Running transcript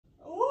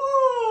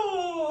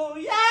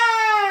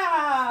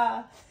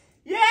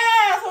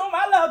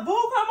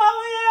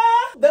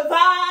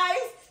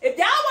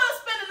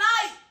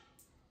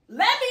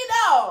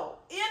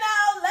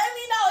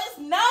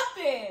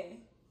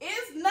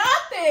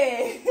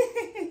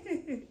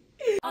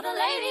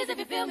please, if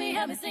you feel me,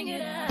 help me sing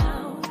it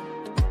out.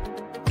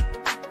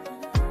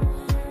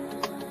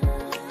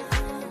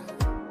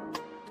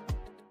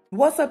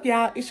 What's up,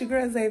 y'all? It's your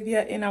girl Xavier,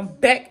 and I'm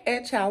back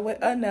at y'all with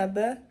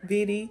another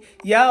video.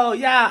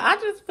 Y'all, I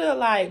just feel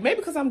like,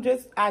 maybe because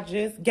I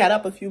just got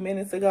up a few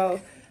minutes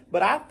ago,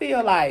 but I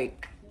feel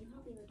like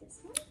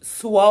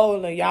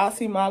swollen. Y'all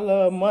see my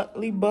little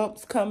monthly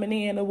bumps coming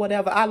in or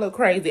whatever. I look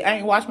crazy. I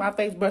ain't washed my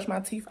face, brushed my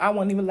teeth. I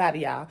won't even lie to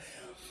y'all.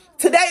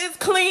 Today is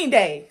clean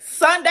day.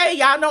 Sunday,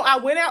 y'all know I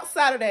went out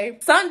Saturday.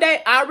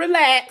 Sunday, I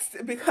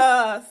relaxed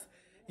because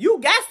you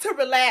got to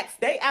relax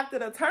day after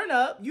the turn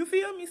up. You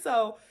feel me?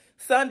 So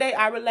Sunday,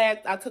 I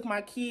relaxed. I took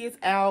my kids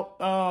out.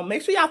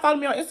 Make sure y'all follow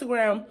me on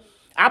Instagram.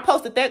 I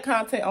posted that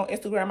content on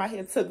Instagram. I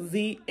had took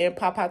Z and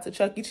Papa to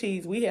Chuck E.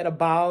 Cheese. We had a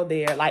ball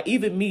there. Like,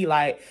 even me,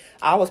 like,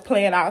 I was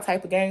playing all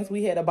type of games.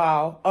 We had a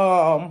ball.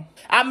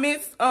 I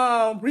missed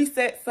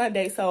Reset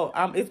Sunday, so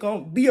it's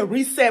going to be a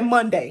Reset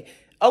Monday.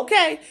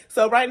 Okay?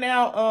 So right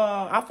now,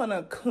 I'm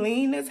finna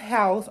clean this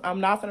house. I'm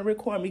not finna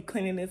record me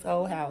cleaning this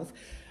whole house.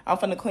 I'm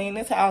finna clean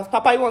this house.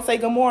 Papa, you want to say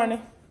good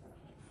morning?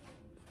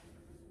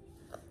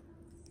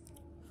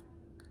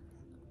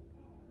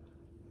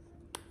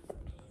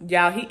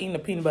 Y'all, he eating the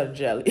peanut butter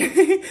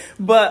jelly.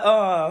 But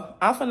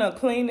I'm finna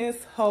clean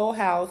this whole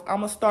house.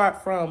 I'm gonna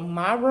start from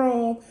my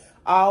room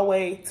all the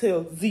way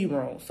to Z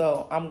room.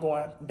 So I'm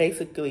going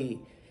basically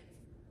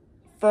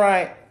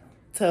front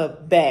to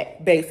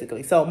back,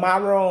 basically. So my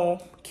room,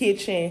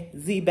 kitchen,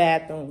 Z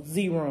bathroom,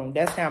 Z room.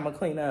 That's how I'm gonna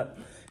clean up.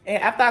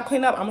 And after I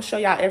clean up, I'm gonna show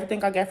y'all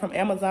everything I got from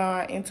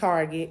Amazon and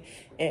Target.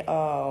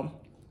 And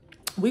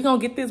we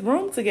gonna get this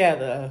room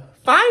together.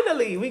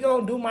 Finally, we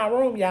gonna do my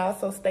room, y'all.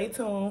 So stay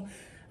tuned.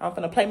 I'm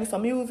finna play me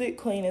some music,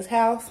 clean this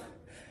house,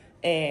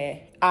 and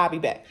I'll be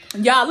back.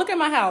 Y'all, look at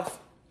my house.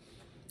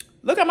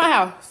 Look at my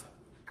house.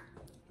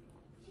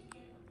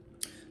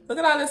 Look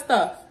at all this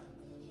stuff.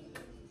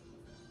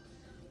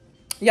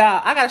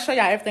 Y'all, I gotta show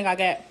y'all everything I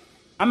got.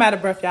 I'm out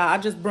of breath, y'all. I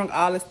just brung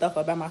all this stuff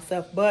up by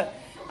myself. But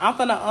I'm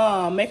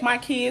finna make my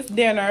kids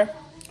dinner.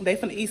 They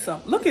finna eat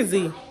some. Look at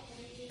Z.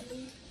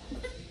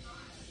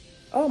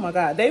 Oh my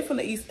God. They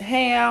finna eat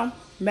ham,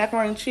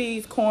 macaroni and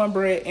cheese,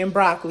 cornbread, and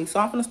broccoli. So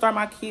I'm finna start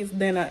my kids'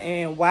 dinner,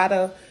 and while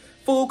the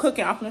food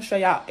cooking, I'm finna show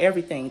y'all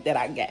everything that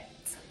I got.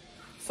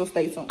 So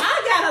stay tuned.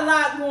 I got a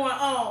lot going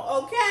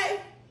on,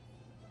 okay?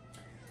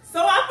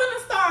 So I'm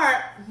finna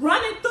start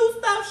running through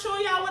stuff,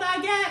 showing y'all what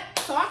I got,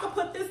 so I can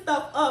put this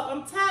stuff up.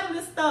 I'm tired of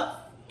this stuff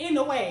in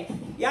the way.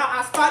 Y'all,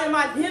 I started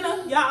my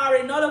dinner. Y'all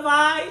already know the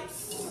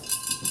vibes.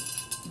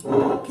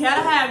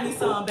 Gotta have me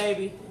some,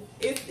 baby.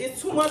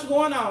 It's too much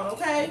going on,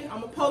 okay?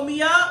 I'm gonna pull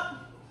me up.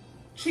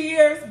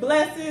 Cheers,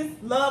 blessings,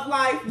 love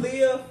life,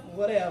 live,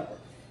 whatever.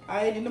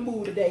 I ain't in the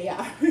mood today,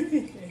 y'all.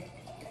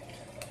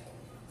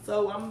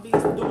 So I'm gonna be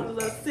doing a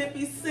little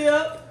sippy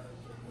sip.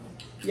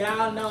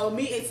 Y'all know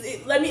me.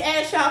 Let me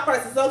ask y'all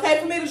first. It's okay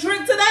for me to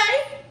drink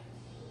today?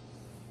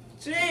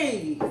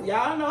 Jeez,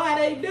 y'all know how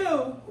they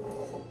do.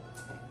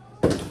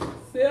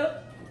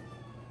 Sip.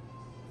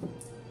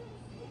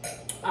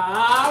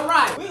 All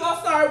right, we can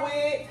start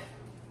with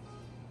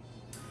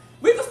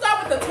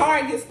the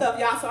Target stuff,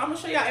 y'all. So I'm gonna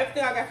show y'all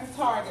everything I got from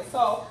Target.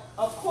 So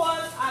of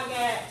course I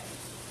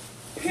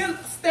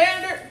got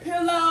standard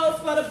pillows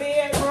for the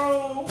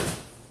bedroom,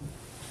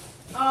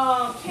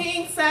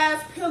 king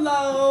size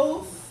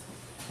pillows,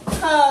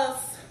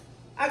 cause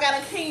I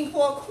got a king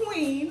for a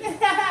queen.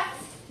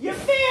 You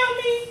feel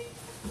me?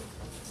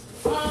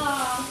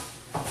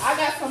 I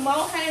got some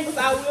more hangers.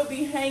 I will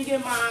be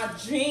hanging my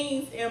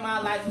jeans and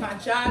my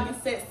jogging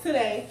sets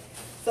today.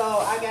 So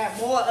I got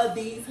more of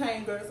these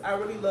hangers. I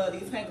really love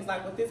these hangers.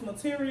 Like with this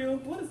material,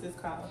 what is this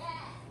called?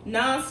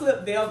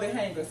 Non-slip velvet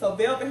hangers. So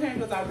velvet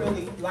hangers, I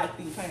really like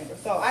these hangers.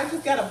 So I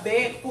just got a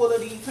bag full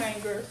of these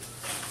hangers.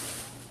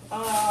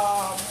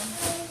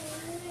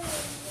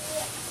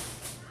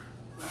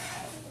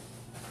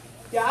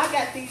 Yeah, I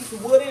got these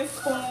wooden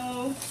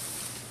spoons.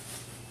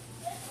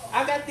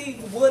 I got these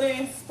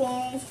wooden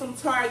spoons from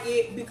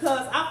Target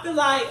because I feel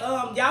like,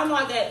 y'all know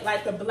I got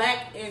like the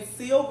black and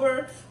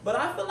silver, but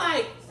I feel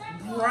like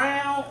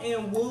brown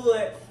and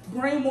wood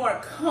bring more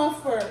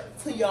comfort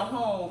to your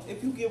home,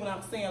 if you get what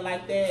I'm saying,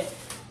 like that,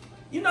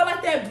 you know,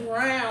 like that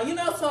brown, you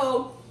know.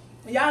 So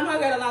y'all know I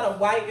got a lot of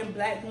white and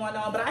black going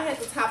on, but I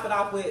had to top it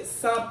off with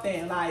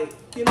something, like,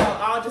 you know,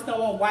 I just don't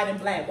want white and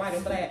black.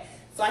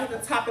 So I had to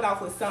top it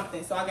off with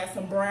something. So I got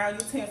some brown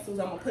utensils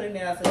I'm gonna put in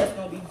there, so that's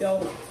gonna be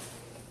dope.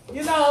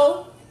 You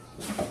know,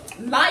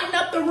 lighten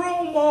up the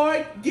room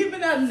more,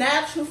 giving a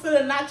natural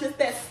feeling, not just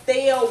that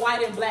stale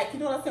white and black. You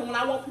know what I'm saying? When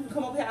I want people to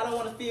come up here, I don't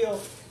want to feel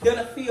them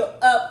to feel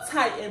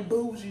uptight and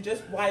bougie,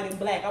 just white and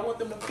black. I want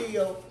them to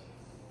feel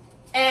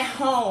at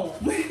home.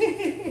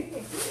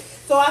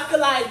 So I feel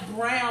like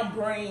brown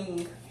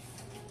brings,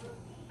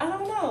 I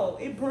don't know,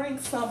 it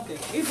brings something.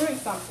 It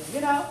brings something,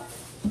 you know?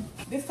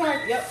 This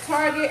Target, yep,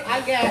 Target,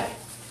 I got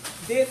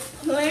this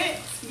plant,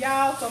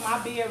 y'all, for my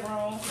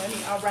bedroom. Let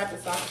me unwrap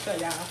it so I can show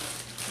y'all.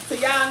 So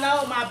y'all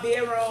know my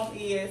bedroom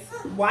is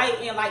white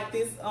and like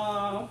this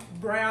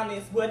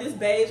brownish, well this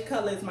beige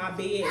color is my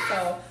bed.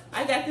 So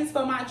I got this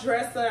for my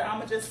dresser. I'm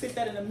gonna just sit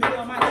that in the middle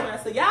of my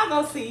dresser. Y'all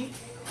gonna see.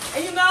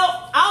 And you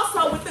know,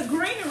 also with the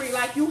greenery,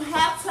 like you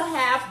have to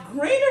have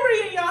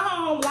greenery in your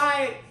home.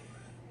 Like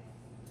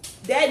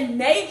that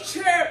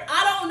nature,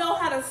 I don't know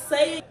how to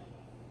say it.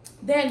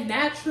 That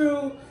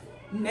natural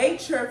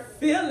nature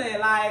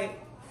feeling. Like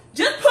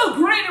just put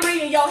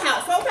greenery in your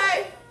house,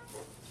 okay?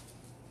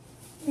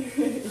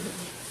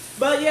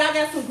 But yeah, I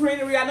got some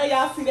greenery. I know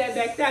y'all see that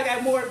back there. I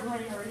got more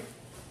greenery.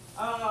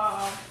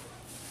 I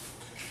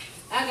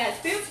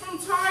got this from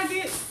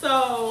Target.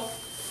 So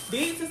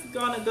these is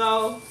gonna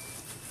go.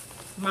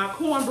 My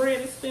cornbread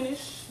is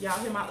finished. Y'all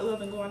hear my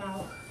oven going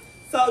out.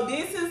 So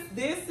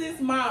this is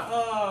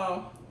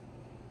my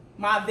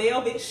my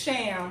velvet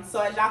sham. So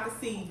as y'all can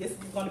see, this is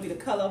gonna be the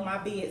color of my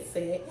bed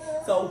set.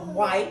 So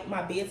white.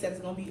 My bed set is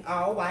gonna be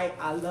all white.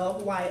 I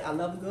love white. I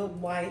love good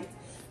white.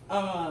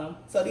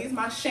 So these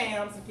my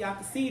shams. If y'all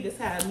can see, this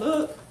how it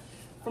look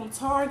from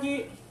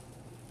Target.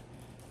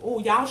 Oh,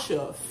 y'all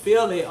should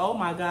feel it. Oh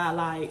my God,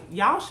 like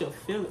y'all should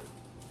feel it.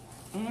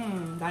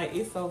 Like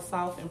it's so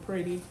soft and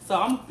pretty. So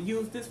I'm gonna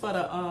use this for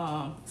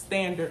the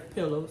standard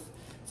pillows.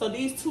 So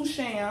these two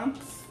shams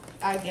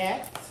I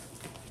got.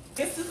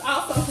 This is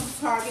also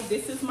from Target.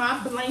 This is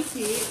my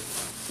blanket,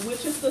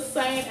 which is the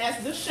same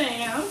as the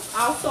shams.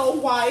 Also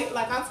white,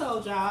 like I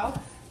told y'all.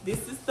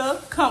 This is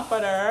the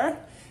comforter.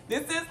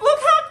 This is, look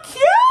how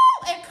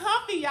cute and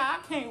comfy, y'all. I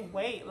can't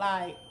wait.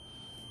 Like,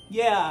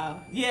 yeah,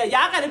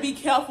 y'all gotta be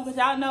careful because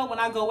y'all know when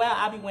I go out,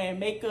 I be wearing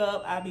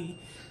makeup. when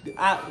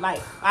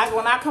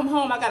I come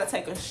home, I gotta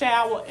take a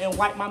shower and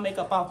wipe my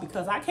makeup off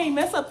because I can't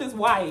mess up this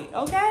white,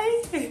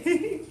 okay?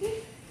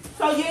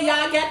 So yeah,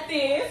 y'all got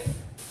this.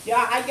 Y'all,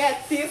 I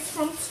got this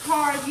from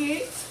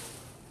Target.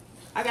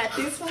 I got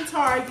this from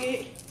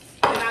Target.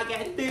 And I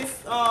got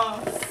this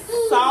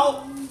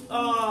salt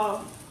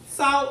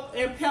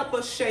and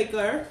pepper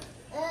shaker.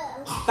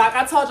 Like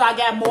I told you, I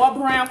got more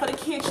brown for the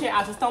kitchen.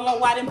 I just don't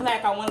want white and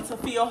black. I want it to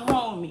feel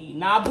homey,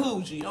 not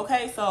bougie.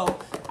 Okay, so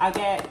I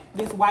got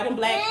this white and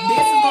black. This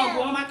is gonna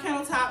go on my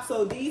countertop.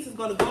 So these is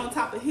gonna go on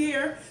top of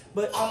here,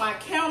 but on my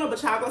counter.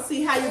 But y'all gonna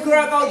see how your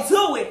girl gonna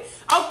do it.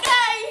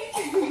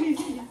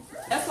 Okay.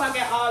 That's why I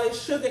got all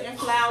this sugar and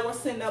flour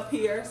sitting up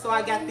here. So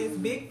I got this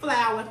big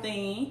flour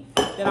thing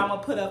that I'm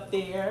gonna put up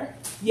there.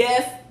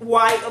 Yes,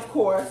 white, of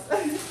course.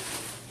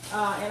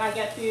 And I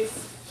got this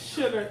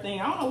sugar thing.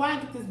 I don't know why I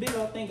get this big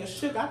old thing of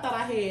sugar. I thought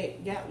I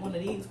had got one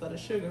of these for the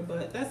sugar,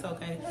 but that's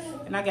okay.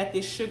 And I got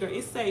this sugar.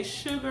 It says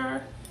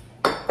sugar.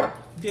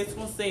 This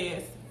one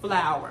says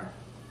flour.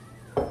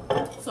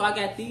 So I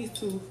got these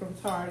two from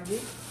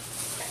Target.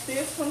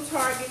 This from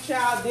Target,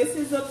 y'all. This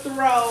is a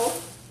throw.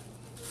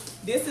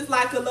 This is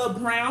like a little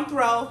brown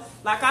throw.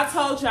 Like I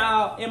told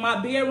y'all, in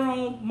my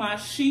bedroom, my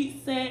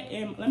sheet set,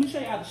 and let me show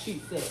y'all the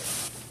sheet set.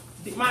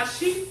 My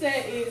sheet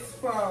set is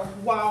from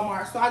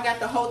Walmart. So I got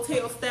the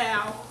hotel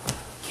style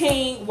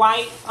king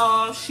white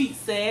sheet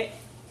set.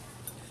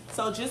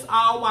 So just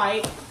all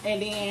white.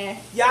 And then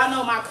y'all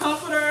know my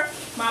comforter,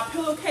 my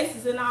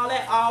pillowcases and all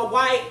that, all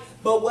white.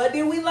 But what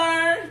did we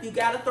learn? You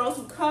gotta throw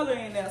some color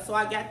in there. So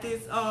I got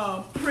this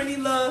pretty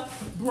little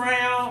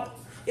brown.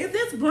 Is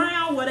this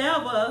brown?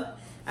 Whatever.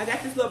 I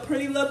got this little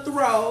pretty little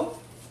throw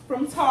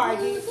from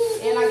Target.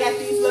 And I got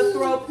these little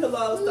throw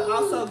pillows to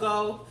also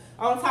go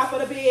on top of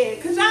the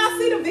bed. Cause y'all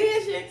see the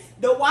vision?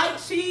 The white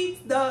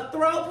sheets, the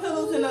throw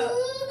pillows,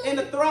 and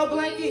the throw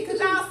blanket. Cause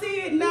y'all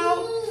see it?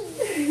 No?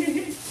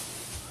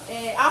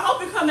 And I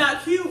hope it come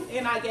out cute.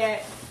 And I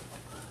got,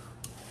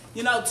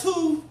 you know,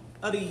 2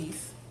 of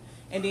these.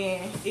 And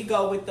then it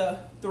go with the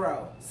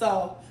throw.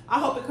 So I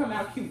hope it come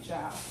out cute,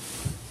 y'all.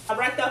 I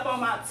racked up on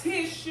my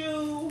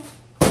tissue.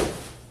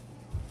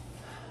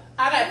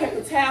 I got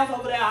paper towels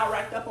over there. I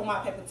racked up on my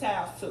paper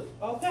towels too.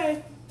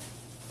 Okay?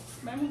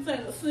 Let me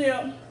take a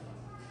sip.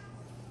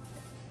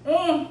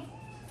 Y'all,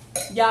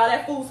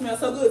 that food smells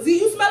so good. Z,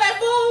 you smell that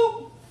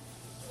food?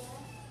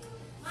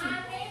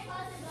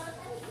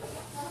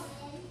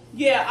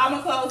 Yeah, I'm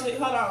gonna close it.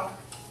 Hold on.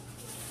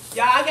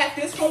 Y'all, I got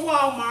this from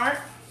Walmart.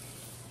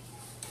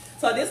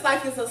 So this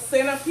like is a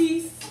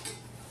centerpiece.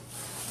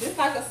 This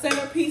like a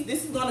centerpiece.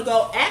 This is gonna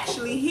go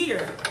actually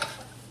here.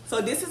 So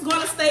this is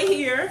gonna stay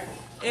here.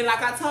 And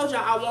like I told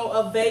y'all, I want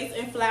a vase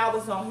and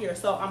flowers on here.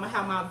 So I'm gonna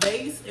have my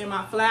vase and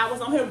my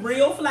flowers on here.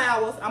 Real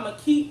flowers. I'm gonna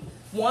keep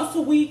once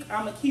a week.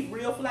 I'm gonna keep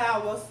real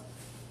flowers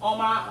on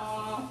my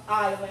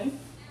island.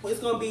 It's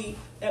gonna be,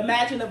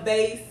 imagine a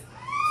vase,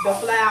 the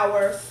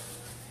flowers,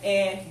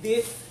 and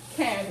this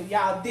candle.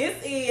 Y'all, this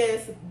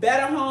is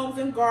Better Homes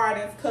and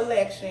Gardens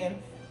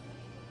collection.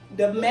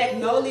 The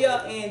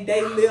Magnolia and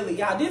Daylily.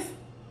 Y'all, this,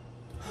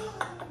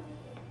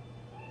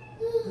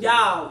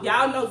 y'all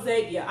know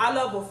Xavier. I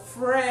love a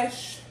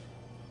fresh,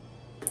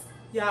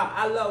 y'all,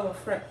 I love a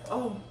fresh,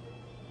 oh.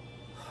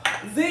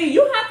 Z,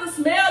 you have to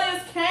smell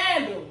this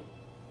candle.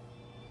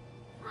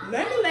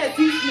 Let me let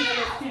Z smell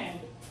this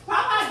candle.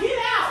 Papa, get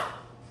out.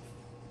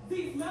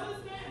 Z, smell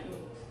this candle.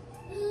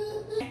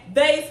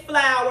 Vase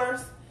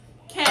flowers,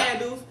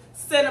 candles.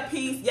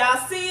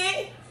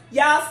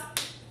 Y'all,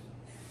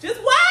 just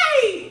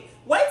wait.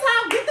 Wait till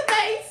I get the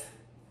vase.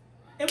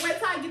 And wait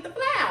till I get the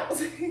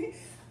flowers.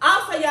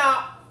 Also,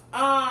 y'all,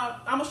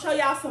 I'm going to show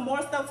y'all some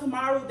more stuff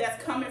tomorrow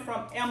that's coming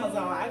from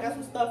Amazon. I got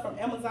some stuff from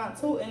Amazon,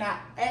 too. And I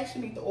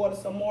actually need to order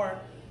some more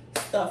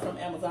stuff from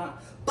Amazon.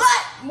 But,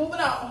 moving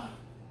on.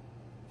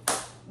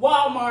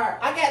 Walmart.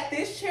 I got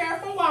this chair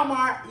from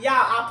Walmart. Y'all,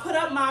 I put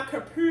up my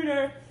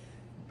computer.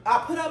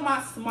 I put up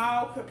my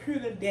small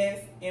computer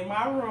desk in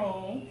my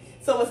room.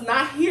 So it's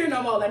not here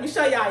no more. Let me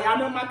show y'all. Y'all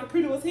know my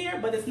computer was here,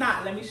 but it's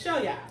not. Let me show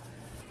y'all.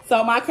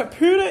 So my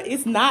computer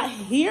is not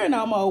here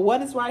no more.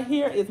 What is right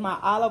here is my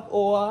olive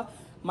oil,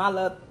 my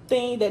little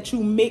thing that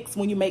you mix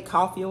when you make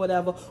coffee or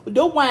whatever.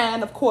 The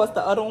wine, of course,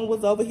 the other one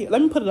was over here.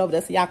 Let me put it over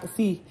there so y'all can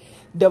see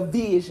the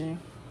vision.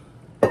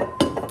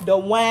 The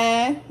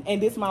wine,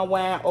 and this is my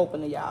wine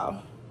opener,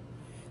 y'all.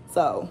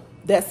 So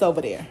that's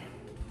over there.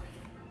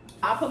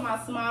 I put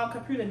my small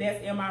computer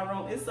desk in my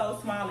room. It's so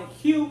small and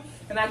cute.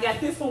 And I got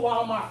this from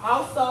Walmart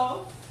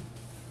also.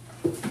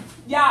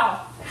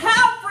 Y'all,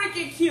 how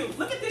freaking cute.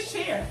 Look at this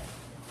chair.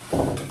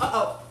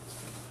 Uh-oh.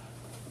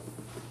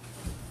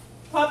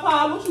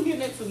 Papa, what you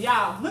getting into?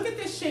 Y'all, look at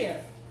this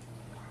chair.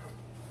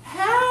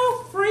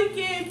 How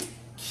freaking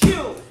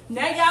cute.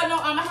 Now y'all know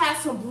I'm going to have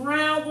some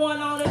brown going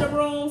on in the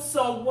room.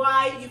 Some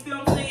white, you feel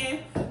what I'm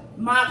saying?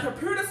 My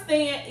computer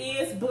stand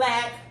is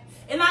black.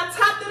 And I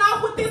topped it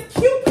off with this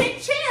cute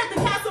pink chair to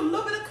have some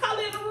little bit of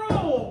color in the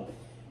room.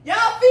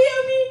 Y'all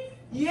feel me?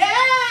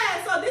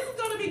 Yeah. So this is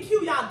going to be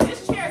cute, y'all.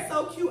 This chair is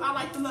so cute. I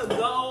like the little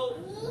gold.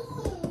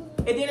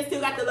 And then it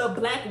still got the little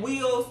black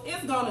wheels.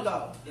 It's going to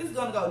go. It's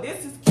going to go.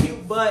 This is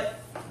cute,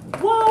 but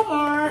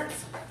Walmart.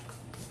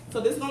 So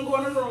this is going to go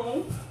in the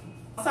room.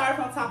 Sorry if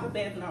I'm talking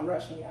fast and I'm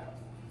rushing, y'all.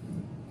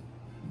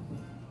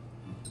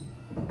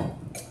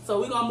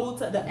 So we're going to move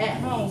to the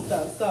at-home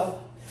stuff. So,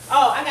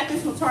 oh, I got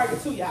this from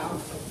Target too, y'all.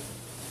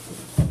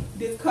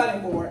 This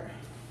cutting board.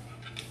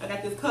 I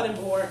got this cutting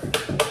board,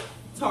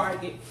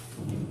 Target.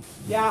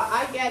 Y'all,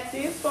 I got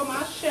this for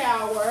my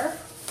shower.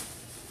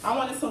 I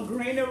wanted some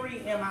greenery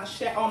in my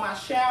on my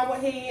shower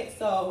head,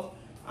 so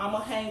I'm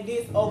gonna hang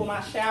this over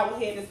my shower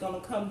head. It's gonna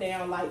come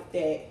down like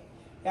that.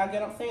 Y'all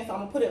get what I'm saying? So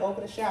I'm gonna put it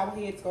over the shower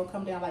head. It's gonna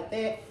come down like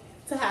that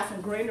to have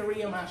some greenery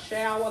in my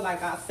shower.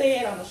 Like I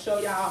said, I'm gonna show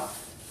y'all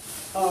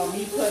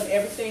me putting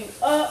everything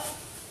up.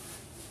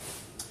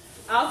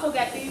 I also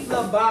got these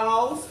little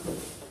balls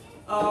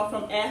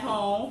from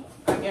AtHome.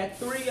 I got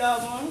 3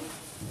 of them.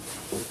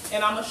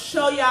 And I'm going to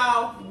show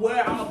y'all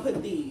where I'm going to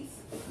put these.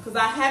 Because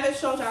I haven't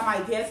showed y'all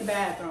my guest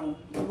bathroom.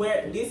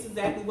 Where this is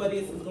exactly what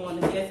this is going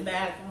to the guest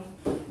bathroom.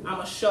 I'm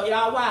going to show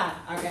y'all why.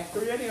 I got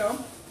 3 of them.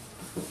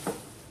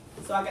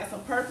 So I got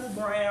some purple,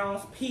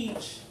 browns,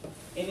 peach,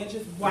 and then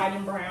just white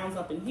and browns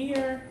up in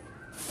here.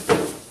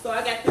 So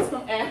I got this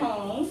from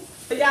AtHome.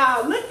 So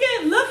y'all,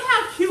 look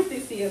how cute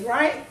this is,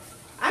 right?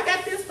 I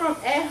got this from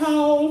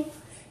AtHome.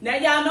 Now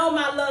y'all know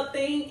my little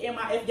thing in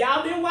my, if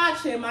y'all been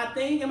watching my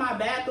thing in my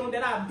bathroom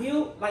that I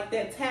built, like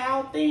that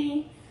towel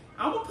thing,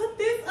 I'm gonna put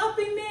this up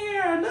in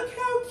there. Look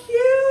how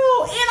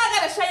cute. And I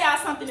gotta show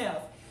y'all something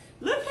else.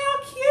 Look how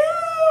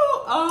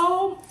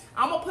cute.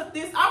 I'm gonna put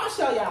this, I'm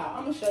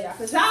gonna show y'all,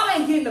 cause y'all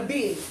ain't getting the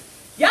big.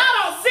 Y'all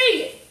don't see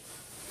it.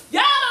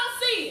 Y'all don't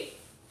see it.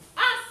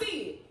 I see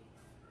it.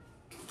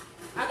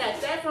 I got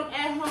that from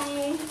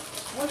AtHome.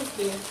 What is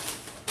this?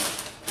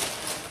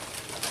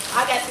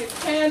 I got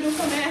this candle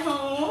from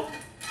AtHome.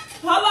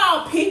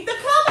 Hold on, peep the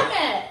color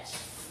match.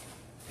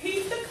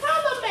 Peep the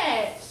color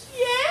match.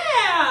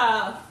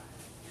 Yeah.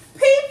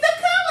 Peep the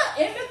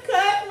color in the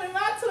cut with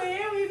my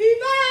twin. We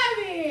be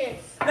vibing.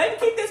 Let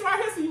me keep this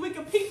right here so we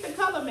can peep the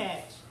color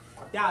match.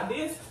 Y'all,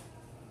 this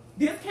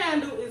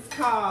candle is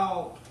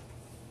called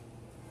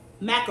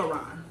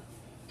Macaron.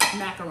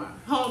 Macaron.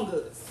 Home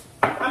Goods.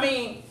 I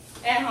mean,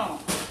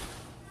 AtHome.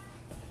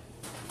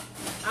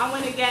 I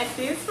went and got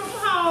this from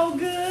Home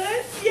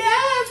Goods.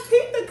 Yes,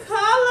 peep the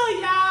color,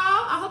 y'all.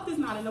 I hope this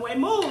not in the way.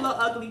 Move, little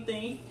ugly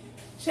thing.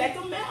 Check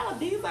them out.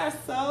 These are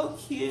so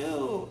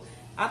cute.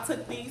 I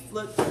took these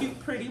little cute,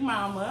 pretty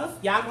mamas.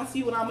 Y'all gonna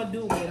see what I'm gonna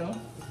do with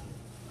them.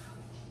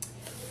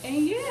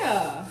 And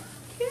yeah,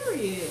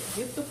 period.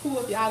 It's the full,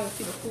 if y'all didn't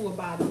see the full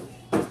body.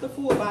 It's the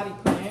full body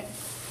plant.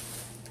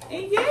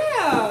 And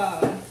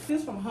yeah,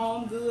 this from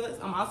Home Goods.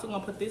 I'm also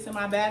gonna put this in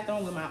my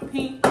bathroom with my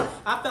pink.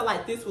 I felt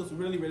like this was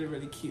really, really,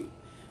 really cute.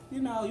 You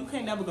know, you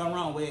can't never go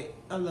wrong with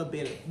a little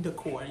bit of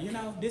decor, you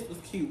know? This was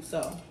cute,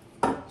 so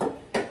I'm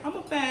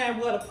gonna find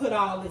where to put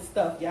all this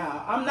stuff,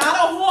 y'all. I'm not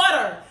a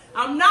hoarder.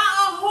 I'm not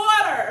a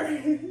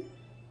hoarder.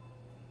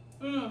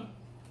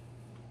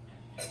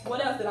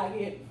 What else did I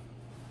get?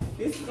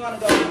 This is gonna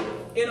go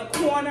in a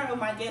corner of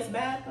my guest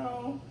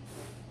bathroom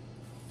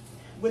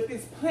with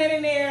this plant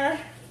in there,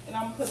 and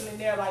I'm putting it in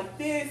there like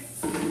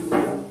this,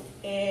 and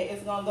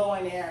it's gonna go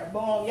in there.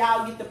 Boom,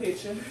 y'all get the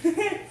picture.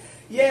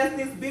 Yes,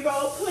 this big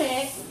old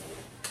plant.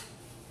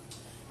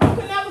 You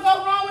can never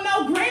go wrong with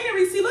no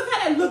greenery. See, look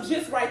how that looks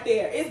just right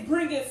there. It's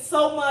bringing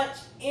so much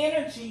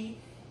energy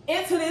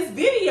into this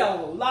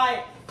video.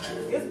 Like,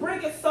 it's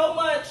bringing so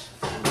much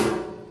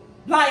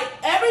Like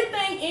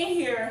everything in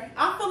here,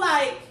 I feel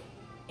like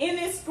in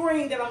this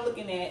screen that I'm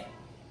looking at,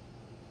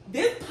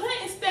 this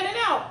print is standing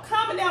out.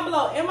 Comment down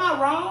below. Am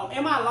I wrong?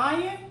 Am I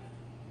lying?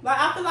 Like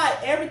I feel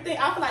like everything,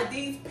 I feel like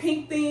these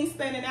pink things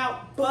standing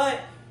out,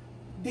 but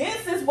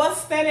this is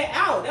what's standing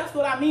out. That's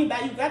what I mean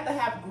by you got to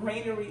have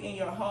greenery in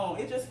your home.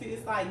 It just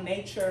feels like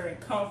nature and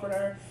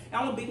comforter.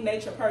 I'm a big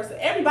nature person.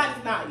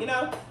 Everybody's not, you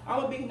know.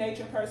 I'm a big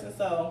nature person,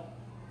 so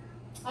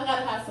I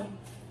gotta have some.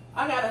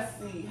 I gotta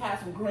have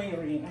some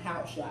greenery in the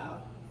house,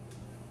 y'all.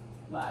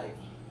 Like,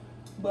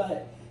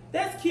 but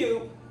that's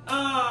cute.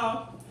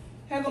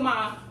 Here go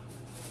my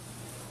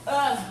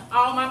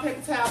all my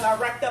paper towels. I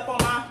racked up on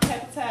my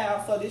paper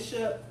towels, so this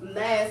should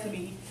last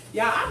me.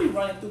 Y'all, I be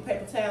running through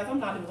paper towels. I'm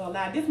not even gonna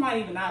lie. This might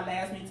even not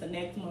last me till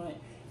next month.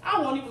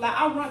 I won't even lie.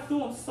 I run through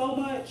them so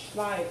much,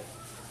 like.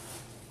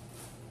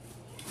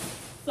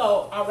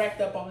 So I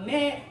racked up on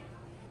that.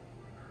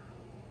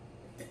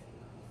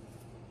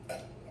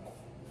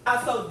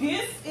 So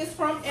this is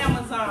from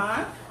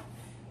Amazon.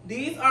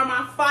 These are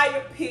my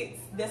fire pits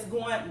that's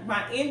going,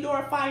 my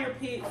indoor fire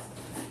pits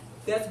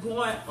that's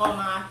going on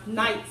my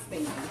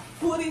nightstand.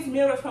 Two of these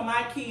mirrors from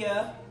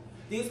IKEA.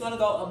 These gonna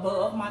go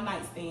above my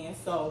nightstand.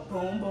 So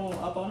boom, boom,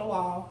 up on the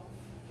wall.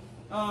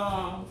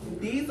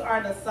 These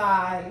are the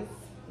size.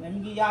 Let me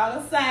give y'all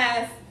the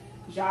size,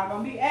 cause y'all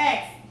gonna be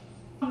asked.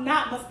 I'm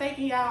not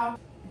mistaken, y'all.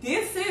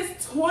 This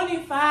is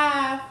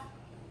 25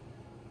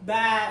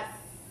 by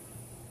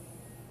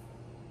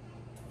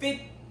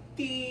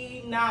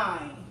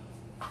 59.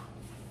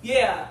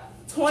 Yeah,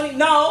 20.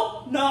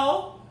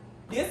 No.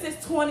 This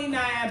is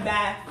 29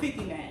 by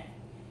 59.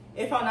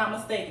 If I'm not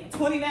mistaken,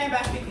 29 by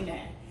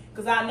 59.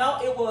 Because I know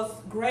it was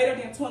greater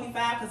than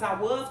 25, because I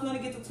was going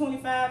to get the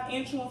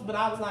 25-inch ones, but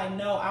I was like,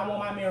 no, I want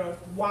my mirror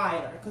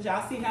wider. Because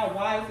y'all see how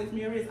wide this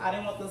mirror is? I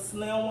didn't want the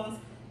slim ones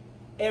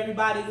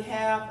everybody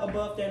have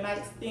above their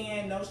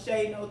nightstand. No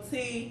shade, no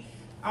tea.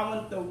 I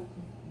want the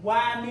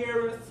wide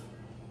mirrors,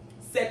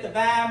 set the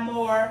vibe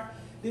more.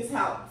 This is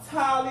how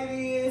tall it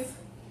is.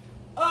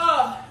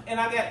 And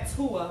I got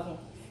two of them.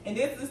 And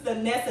this is the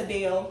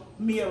Nessadale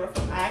mirror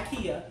from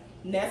IKEA.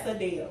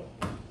 Nessadale.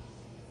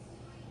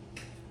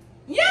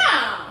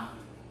 Yeah.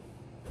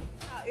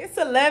 It's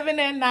 11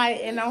 at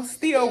night and I'm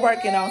still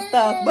working on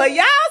stuff. But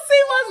y'all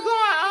see what's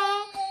going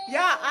on?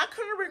 Y'all, I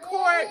couldn't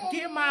record,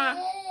 get my,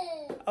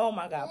 oh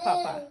my God,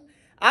 Papa.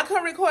 I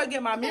couldn't record,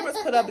 get my mirrors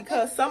put up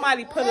because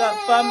somebody put it up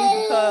for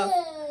me because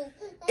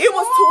it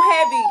was too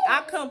heavy.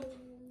 I couldn't.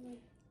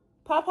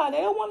 Papa,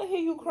 they don't want to hear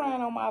you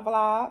crying on my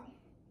vlog.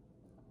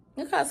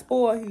 Look how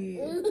spoiled he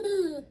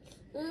is.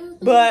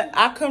 But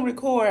I couldn't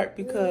record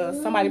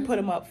because somebody put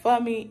them up for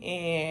me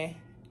and,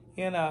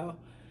 you know,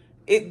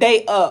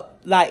 they up.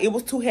 Like, it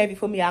was too heavy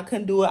for me. I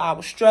couldn't do it. I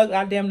was struggling.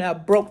 I damn near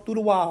broke through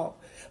the wall.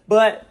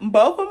 But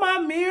both of my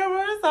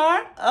mirrors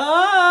are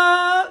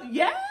up.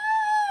 Yeah.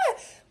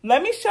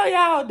 Let me show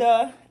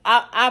y'all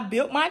I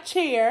built my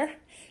chair.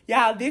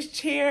 Y'all, this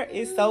chair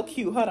is so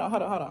cute. Hold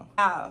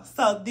on.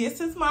 So this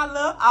is my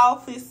little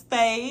office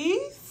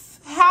space.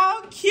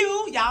 How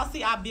cute. Y'all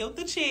see I built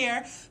the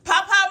chair.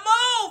 Papa,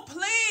 move,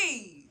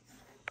 please.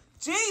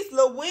 Jeez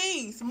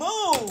Louise,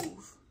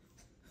 move.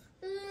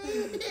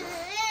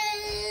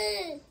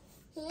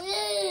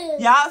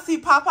 Y'all see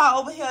Papa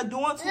over here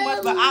doing too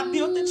much, but I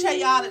built the chair,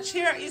 y'all. The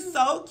chair is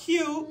so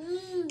cute.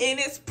 And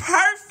it's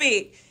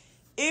perfect.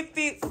 It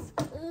fits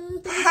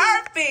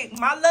perfect.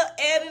 My little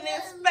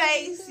editing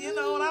space, you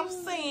know what I'm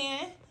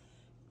saying?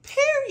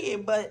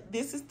 Period. But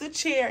this is the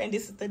chair and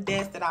this is the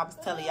desk that I was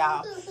telling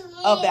y'all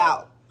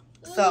about.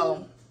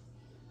 So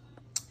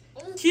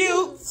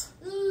cute.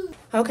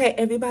 Okay,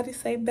 everybody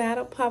say bye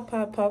to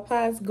Papa.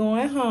 Papa is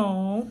going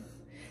home.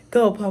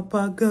 Go,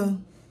 Papa,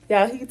 go.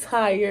 Y'all, he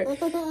tired.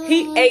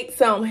 He ate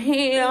some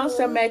ham,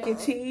 some mac and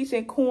cheese,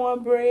 and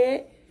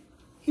cornbread.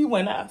 He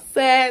went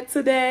outside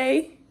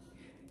today.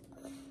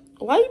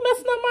 Why you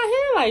messing up my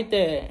hair like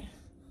that?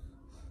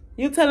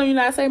 You telling me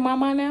not to say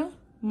mama now?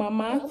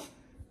 Mama?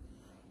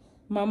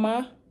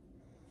 Mama?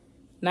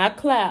 Not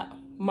clap.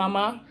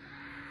 Mama?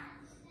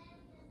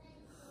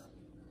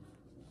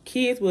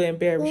 Kids will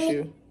embarrass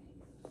you.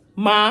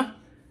 Ma?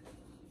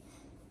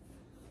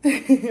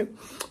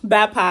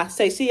 Bye, Pa.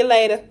 Say see you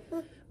later.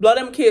 Blow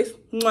them a kiss.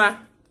 Mwah.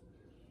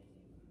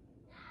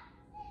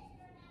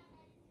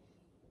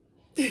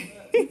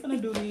 I'm gonna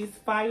do these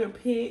fire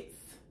pits.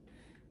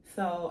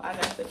 So I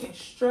got the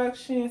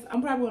instructions.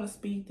 I'm probably gonna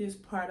speed this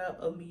part up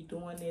of me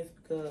doing this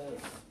because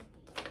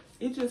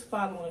it's just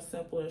following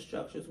simple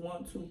instructions.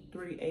 1, 2,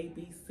 3, A,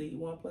 B, C.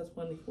 1 +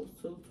 1 = 2.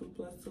 2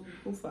 + 2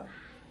 = 5.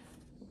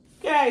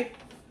 Okay.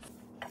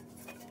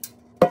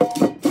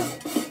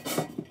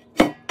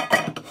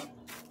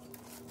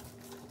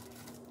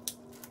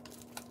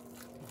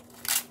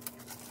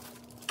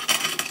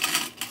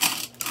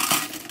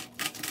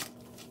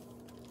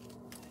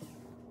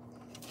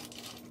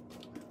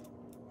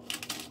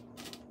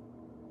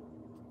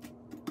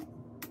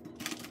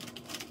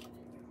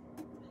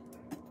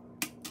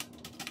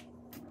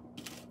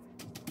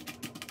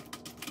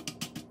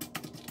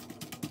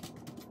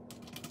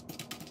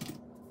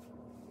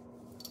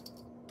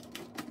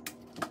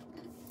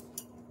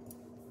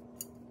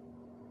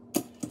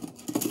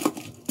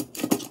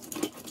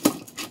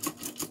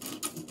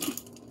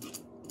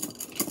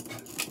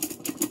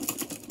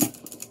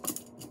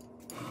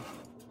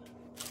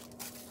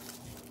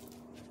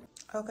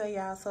 Okay,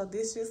 y'all, so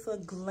this is a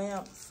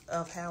glimpse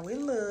of how it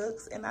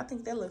looks, and I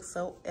think that looks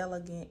so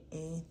elegant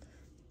and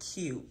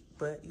cute.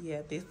 But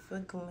yeah, this is a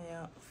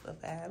glimpse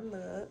of how it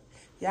looks.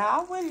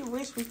 Y'all, I really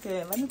wish we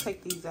could, let me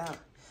take these out.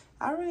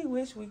 I really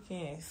wish we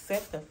can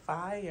set the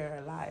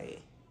fire,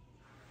 like,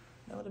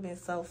 that would have been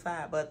so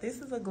fine. But this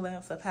is a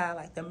glimpse of how,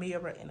 like, the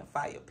mirror and the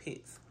fire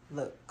pits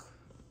look.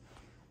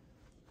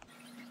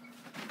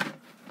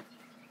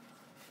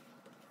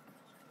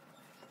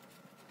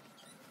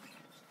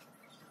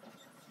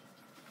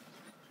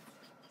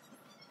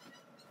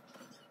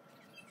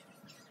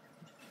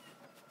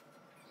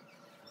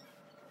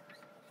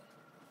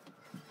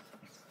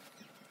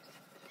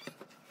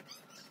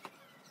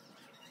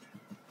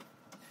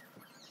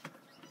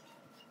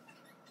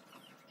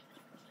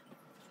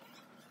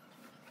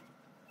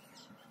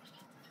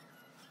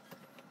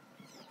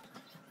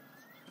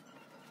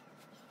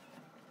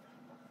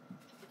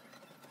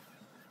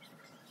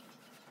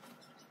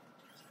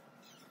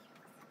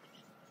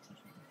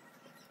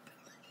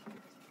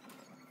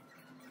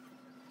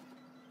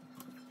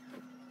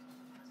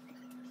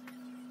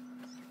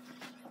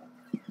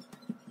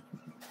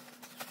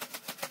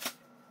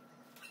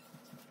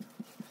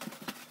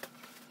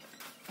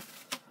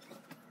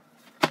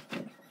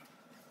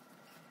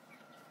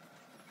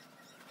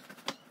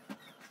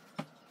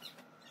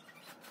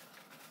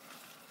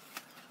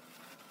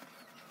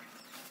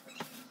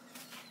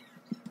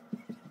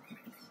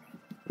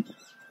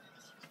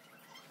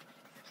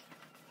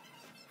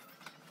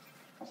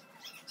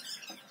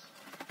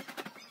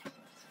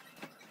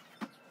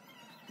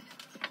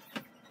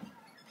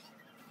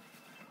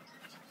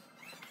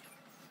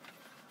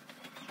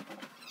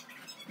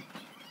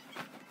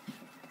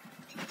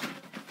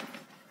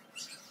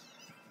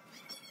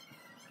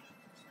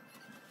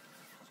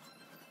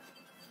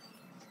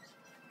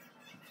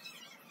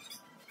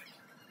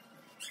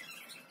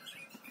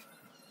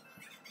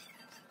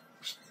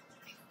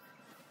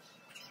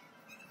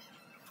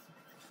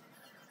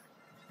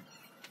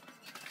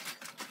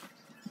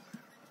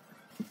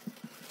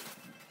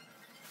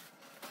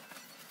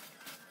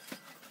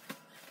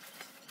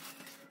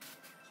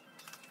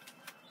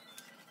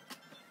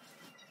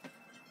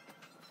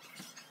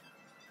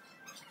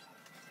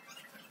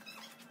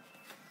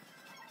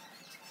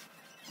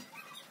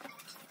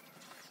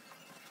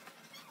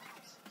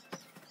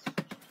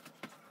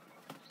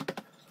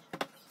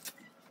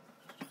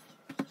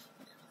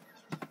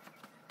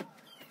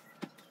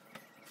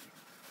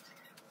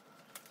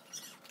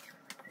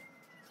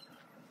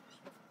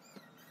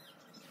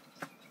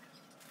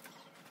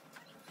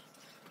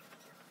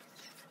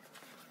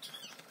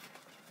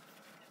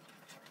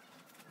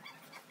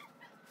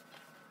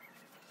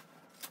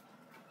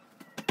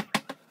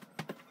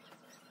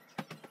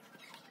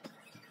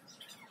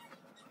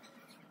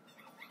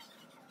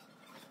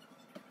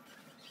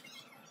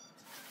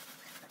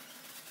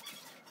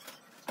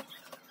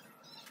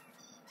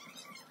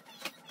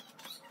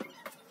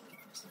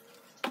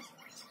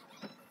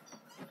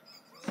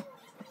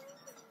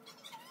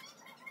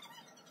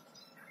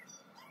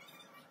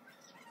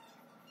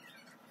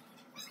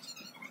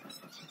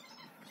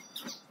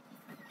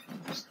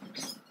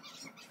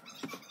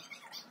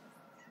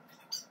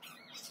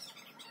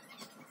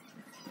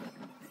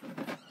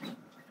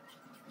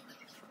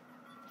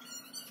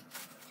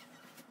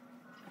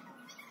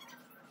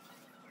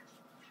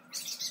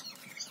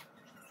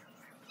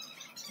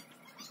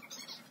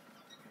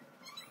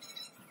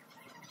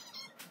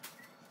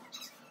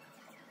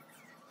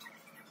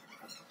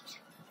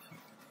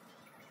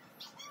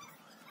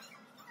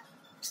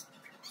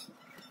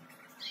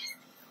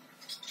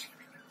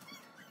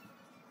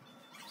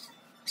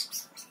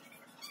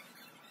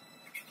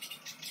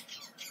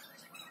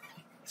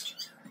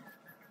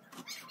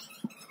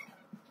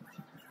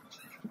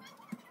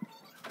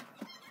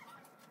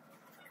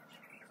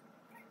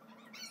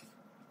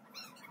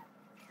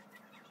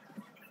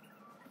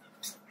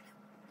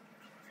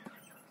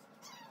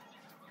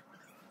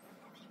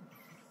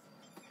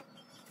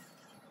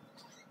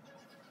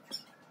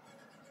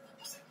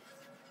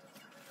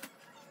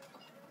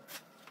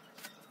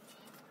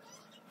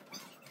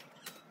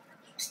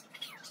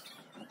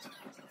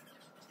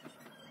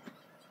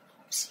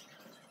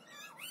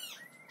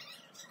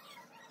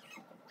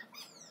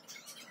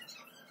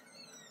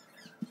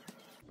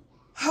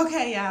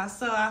 Okay, y'all,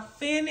 so I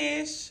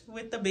finished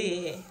with the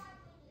bed.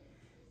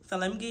 So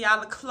let me give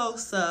y'all a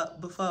close-up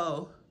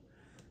before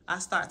I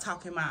start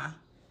talking my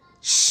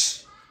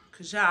shh,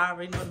 because y'all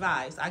already know the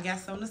vibes. I got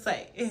something to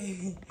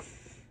say.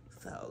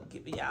 So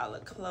giving y'all a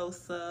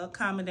close-up.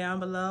 Comment down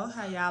below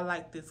how y'all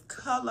like this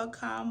color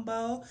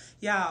combo.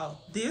 Y'all,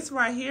 this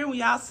right here, when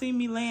y'all see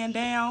me laying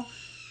down,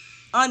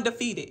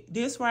 undefeated.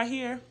 This right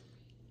here,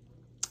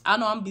 I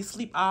know I'm gonna be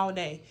asleep all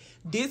day.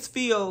 This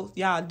feels,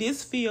 y'all,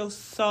 this feels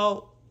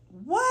so,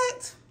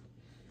 what?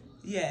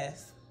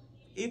 Yes,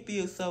 it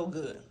feels so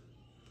good.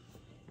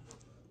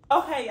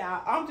 Okay,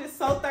 y'all, I'm just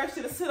so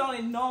thirsty to sit on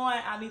it knowing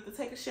I need to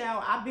take a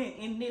shower. I've been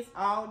in this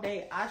all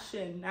day. I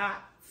should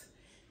not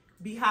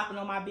be hopping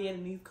on my bed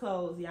in these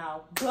clothes,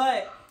 y'all.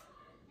 But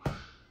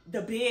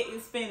the bed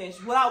is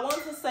finished. What I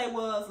wanted to say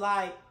was,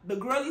 like, the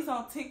girlies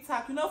on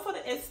TikTok, you know, for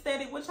the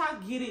aesthetic, which I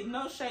get it,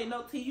 no shade,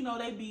 no tea, you know,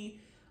 they be,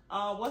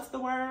 what's the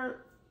word?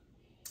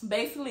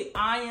 Basically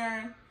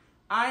iron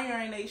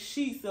they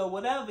sheets or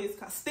whatever it's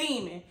called,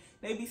 steaming.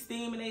 They be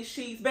steaming their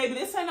sheets. Baby,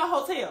 this ain't no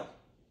hotel.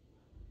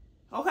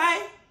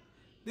 Okay?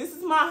 This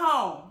is my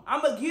home.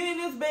 I'm going to get in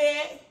this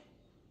bed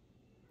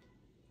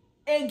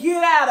and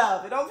get out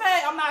of it,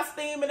 okay? I'm not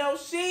steaming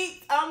those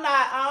sheets.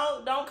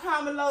 Don't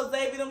comment those,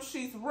 baby, them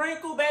sheets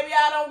wrinkle, baby,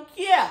 I don't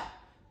care.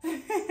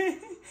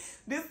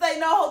 This ain't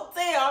no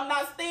hotel. I'm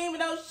not steaming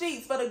those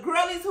sheets. For the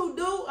girlies who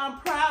do, I'm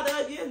proud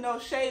of you. No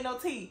shade, no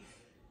tea.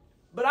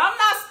 But I'm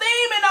not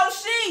steaming those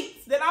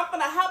sheets that I'm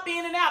gonna hop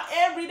in and out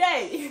every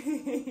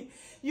day.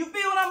 You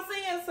feel what I'm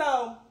saying?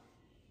 So,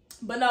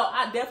 but no,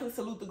 I definitely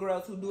salute the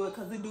girls who do it,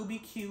 because it do be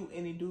cute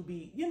and it do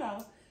be, you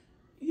know,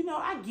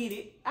 I get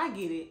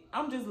it.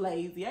 I'm just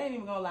lazy. I ain't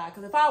even gonna lie.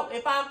 Because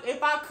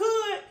if I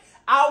could,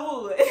 I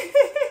would.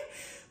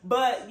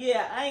 But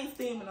yeah, I ain't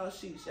steaming those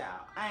sheets,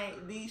 y'all.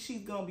 These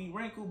sheets gonna be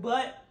wrinkled,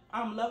 but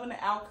I'm loving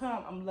the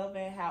outcome. I'm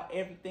loving how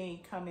everything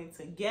coming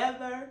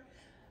together.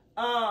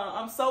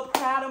 I'm so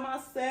proud of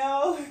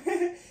myself.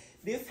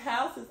 This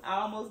house is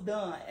almost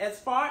done. As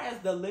far as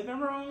the living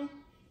room,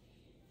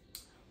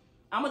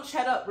 I'm gonna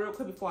chat up real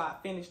quick before I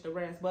finish the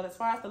rest. But as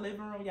far as the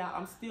living room, y'all,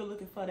 I'm still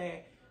looking for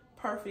that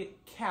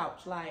perfect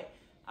couch. Like,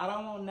 I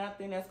don't want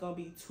nothing that's gonna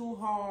be too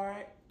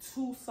hard,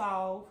 too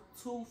soft,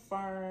 too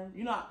firm.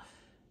 You know,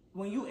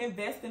 when you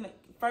invest in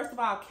first of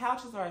all,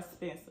 couches are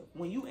expensive.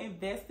 When you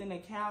invest in a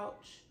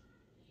couch,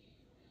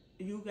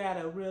 you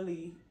gotta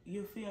really,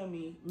 you feel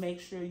me, make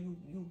sure you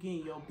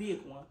get your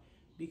big one.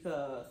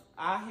 Because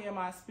I had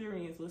my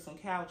experience with some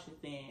couches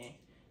and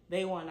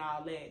they want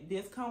all that.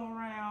 This come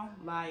around,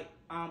 like,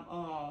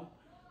 I'm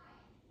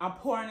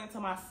pouring into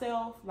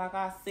myself. Like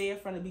I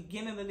said from the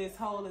beginning of this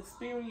whole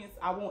experience,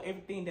 I want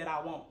everything that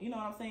I want. You know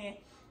what I'm saying?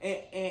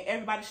 And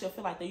everybody should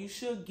feel like that. You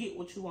should get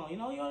what you want. You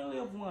know, you only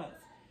live once.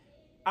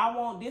 I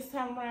want, this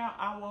time around,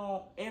 I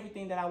want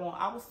everything that I want.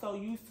 I was so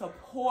used to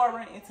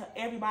pouring into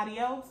everybody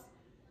else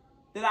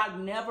that I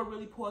never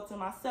really poured to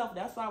myself.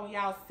 That's why when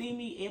y'all see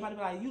me, everybody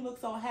be like, you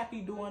look so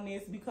happy doing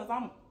this, because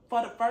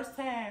for the first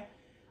time,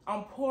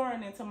 I'm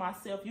pouring into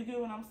myself. You get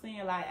what I'm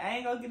saying? Like, I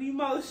ain't gonna get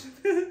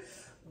emotional,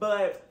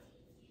 but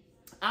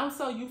I'm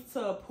so used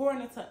to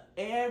pouring into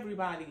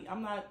everybody.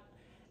 I'm not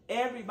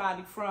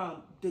everybody,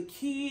 from the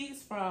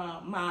kids,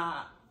 from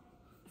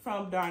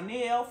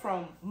Darnell,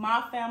 from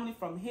my family,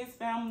 from his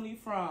family,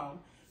 from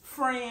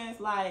friends.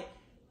 Like,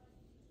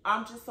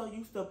 I'm just so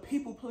used to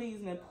people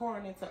pleasing and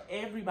pouring into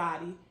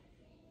everybody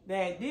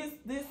that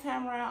this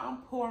time around I'm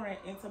pouring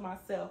into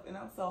myself, and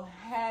I'm so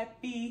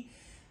happy.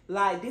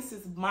 Like, this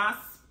is my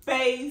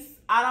space.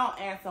 I don't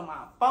answer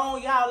my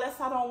phone, y'all, unless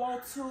I don't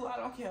want to. I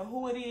don't care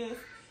who it is.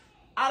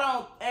 I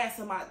don't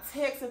answer my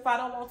text if I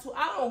don't want to.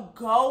 I don't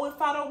go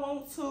if I don't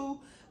want to.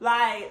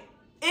 Like,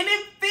 and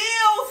it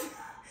feels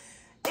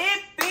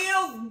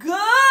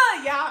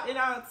good, y'all. And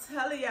I'm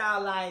telling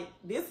y'all, like,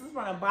 this is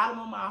from the bottom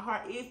of my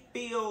heart. It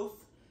feels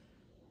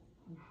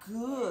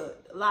good.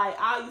 Like,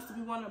 I used to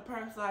be one of the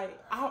persons, like,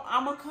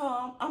 I'ma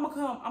come,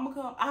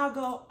 I'll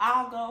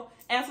go,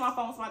 answer my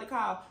phone, somebody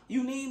call,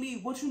 you need me,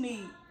 what you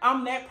need,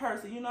 I'm that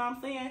person, you know what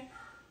I'm saying?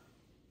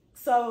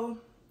 So,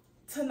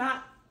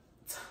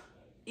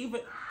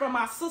 even from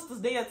my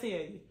sisters, they'll tell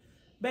you,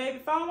 baby,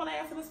 if I don't want to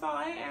answer this phone,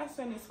 I ain't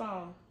answering this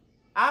phone.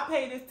 I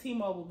pay this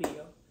T-Mobile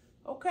bill,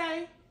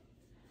 okay?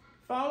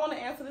 If I don't want to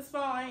answer this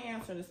phone, I ain't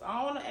answering this. I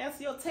don't want to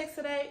answer your text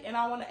today, and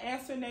I want to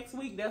answer next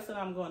week, that's what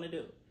I'm going to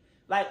do.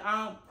 Like,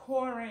 I'm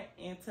pouring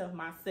into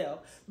myself.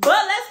 But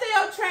let's stay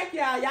on track,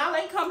 y'all. Y'all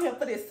ain't come here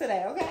for this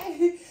today,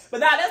 okay? But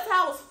now, that's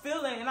how I was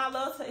feeling, and I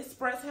love to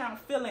express how I'm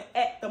feeling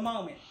at the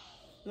moment.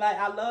 Like,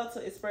 I love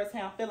to express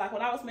how I feel. Like,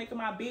 when I was making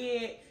my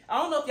bed,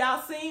 I don't know if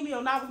y'all seen me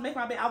or not, I was making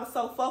my bed, I was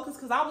so focused,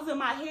 because I was in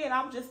my head,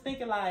 I was just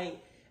thinking,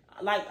 like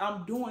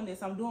I'm doing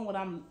this. I'm doing what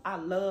I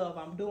love.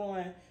 I'm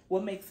doing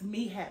what makes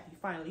me happy,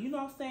 finally. You know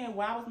what I'm saying?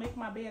 While I was making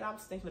my bed, I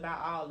was thinking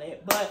about all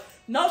that. But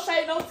no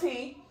shade, no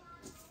tea.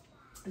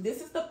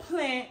 This is the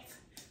plant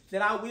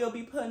that I will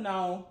be putting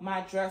on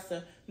my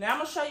dresser. Now, I'm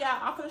going to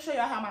show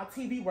y'all how my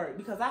TV works,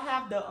 because I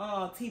have the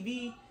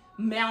TV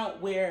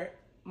mount where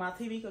my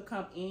TV could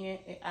come in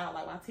and out.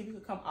 Like, my TV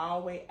could come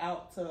all the way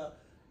out to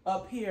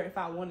up here if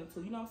I wanted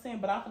to. You know what I'm saying?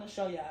 But I'm going to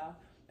show y'all.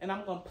 And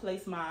I'm going to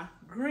place my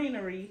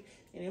greenery.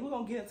 And then we're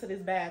going to get into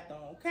this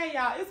bathroom. Okay,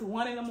 y'all? It's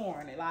 1 in the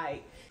morning.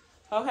 Like,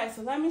 okay,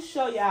 so let me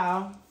show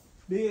y'all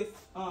this.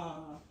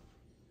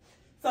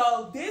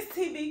 So this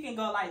TV can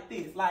go like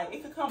this. Like,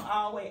 it could come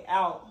all the way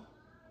out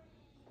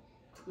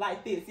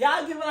like this.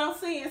 Y'all get what I'm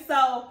saying?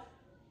 So,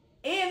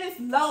 and it's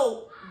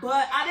low,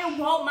 but I didn't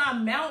want my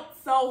mount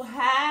so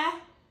high,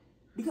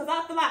 because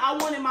I feel like I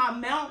wanted my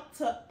mount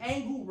to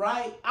angle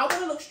right. I want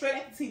to look straight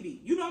at the TV.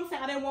 You know what I'm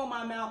saying? I didn't want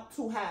my mount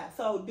too high.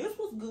 So this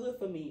was good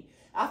for me.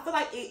 I feel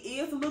like it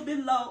is a little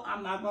bit low.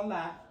 I'm not going to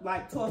lie.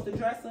 Like, towards the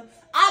dresser.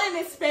 I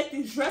didn't expect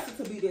this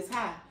dresser to be this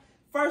high,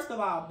 first of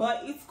all.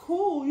 But it's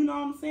cool. You know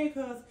what I'm saying?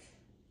 Because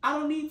I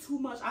don't need too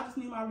much. I just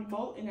need my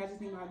remote and I just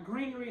need my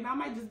greenery. And I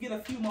might just get a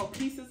few more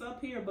pieces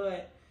up here,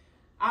 but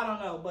I don't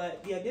know.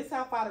 But yeah, this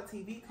how far the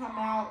TV come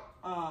out.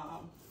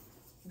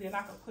 Then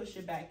I can push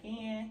it back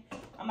in.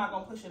 I'm not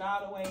gonna push it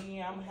all the way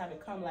in. I'm gonna have it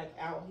come like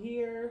out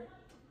here.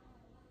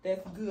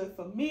 That's good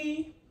for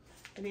me.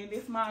 And then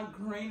this my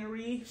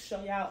greenery.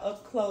 Show y'all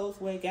up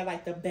close where it got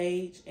like the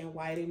beige and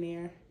white in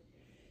there.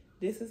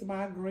 This is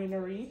my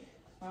greenery.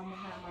 I'm gonna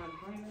have my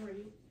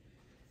greenery.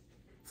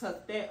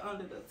 Tuck that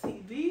under the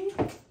TV.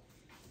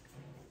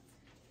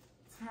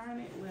 Turn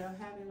it. We'll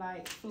have it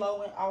like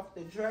flowing off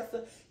the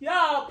dresser.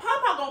 Y'all,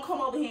 Papa gonna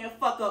come over here and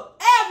fuck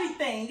up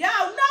everything.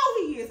 Y'all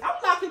know he is.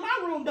 I'm locking my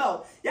room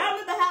door. Y'all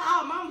remember how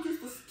our moms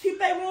used to keep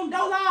their room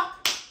door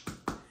locked?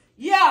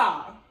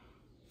 Yeah.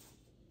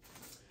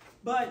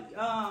 But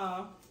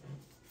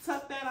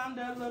tuck that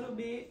under a little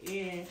bit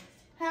and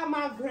have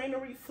my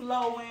greenery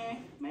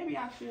flowing. Maybe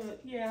I should,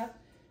 yeah.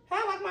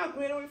 Have like my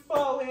greenery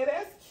flowing.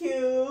 That's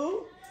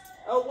cute.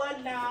 Or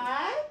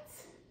whatnot.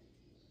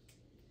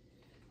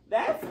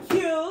 That's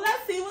cute.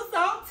 Let's see what's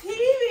on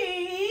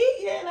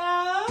TV, you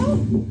know.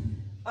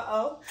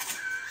 Uh-oh.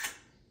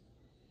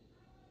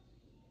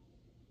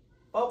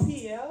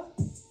 OPL.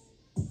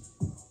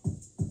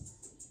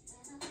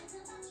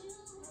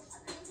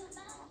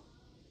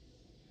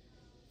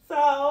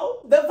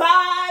 So, the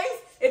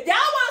vibes. If y'all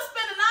want to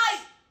spend the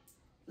night,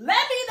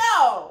 let me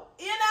know.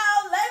 You know,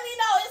 let me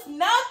know. It's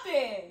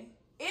nothing.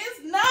 It's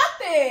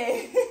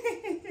nothing.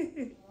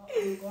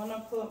 I'm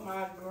gonna put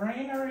my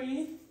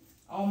greenery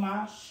on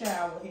my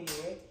shower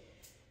head.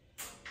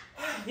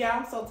 Yeah,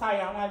 I'm so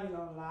tired. I'm not even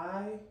gonna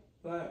lie,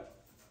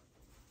 but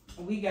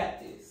we got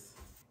this.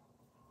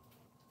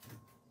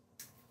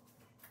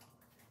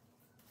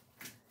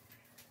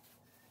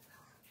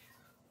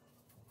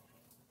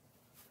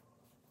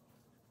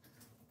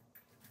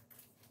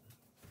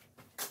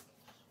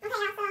 Okay, y'all, so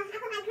I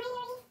put my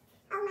greenery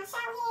on my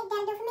shower head.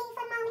 That'll do for me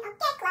for the moment.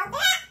 Okay, close it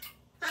up.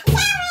 Happy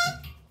showering.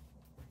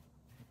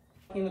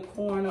 In the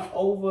corner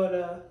over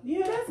the,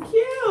 yeah, that's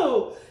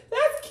cute.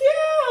 That's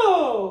cute.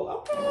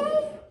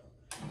 Okay.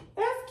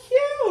 That's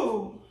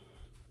cute.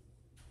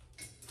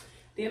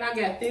 Then I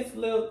got this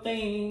little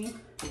thing.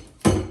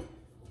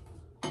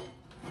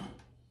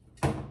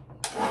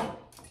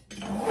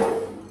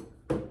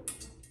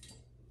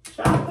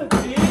 Should I put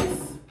this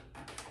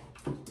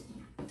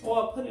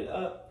or put it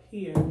up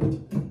here?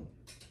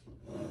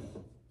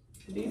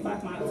 These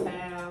like my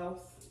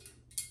towels.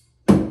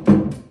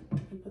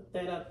 Put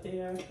that up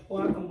there,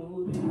 or I can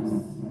move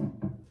this.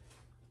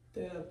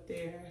 That up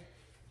there.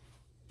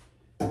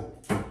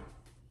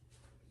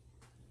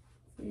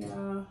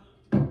 Yeah.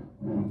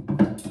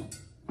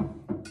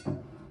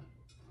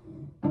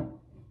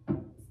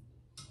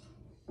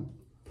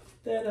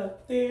 That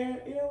up there.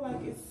 It looks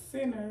like it's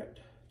centered.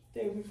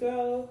 There we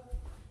go.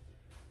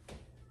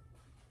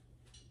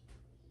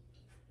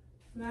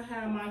 And I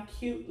have my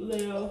cute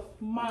little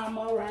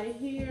mama right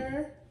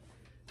here.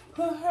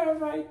 Put her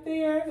right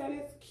there. That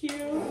is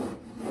cute.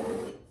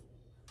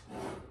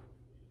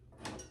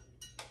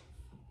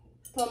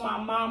 Put my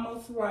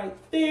mama's right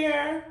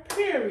there.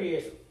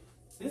 Period.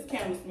 This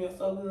camera smells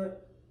so good.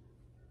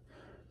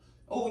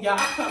 Oh, y'all,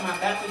 I clean my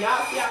bathroom.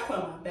 Y'all see I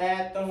clean my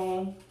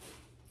bathroom.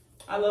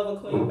 I love a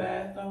clean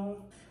bathroom.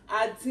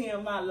 I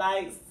dim my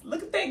lights.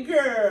 Look at that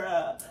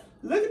girl.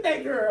 Look at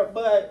that girl.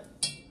 But,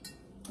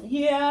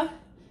 yeah,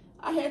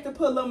 I had to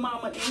put little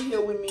mama in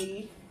here with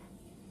me.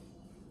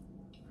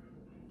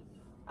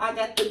 I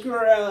got the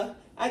girl.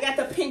 I got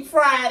the Pink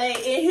Friday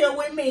in here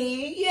with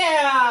me.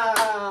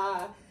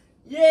 Yeah.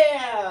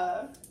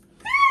 Yeah.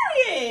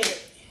 Period.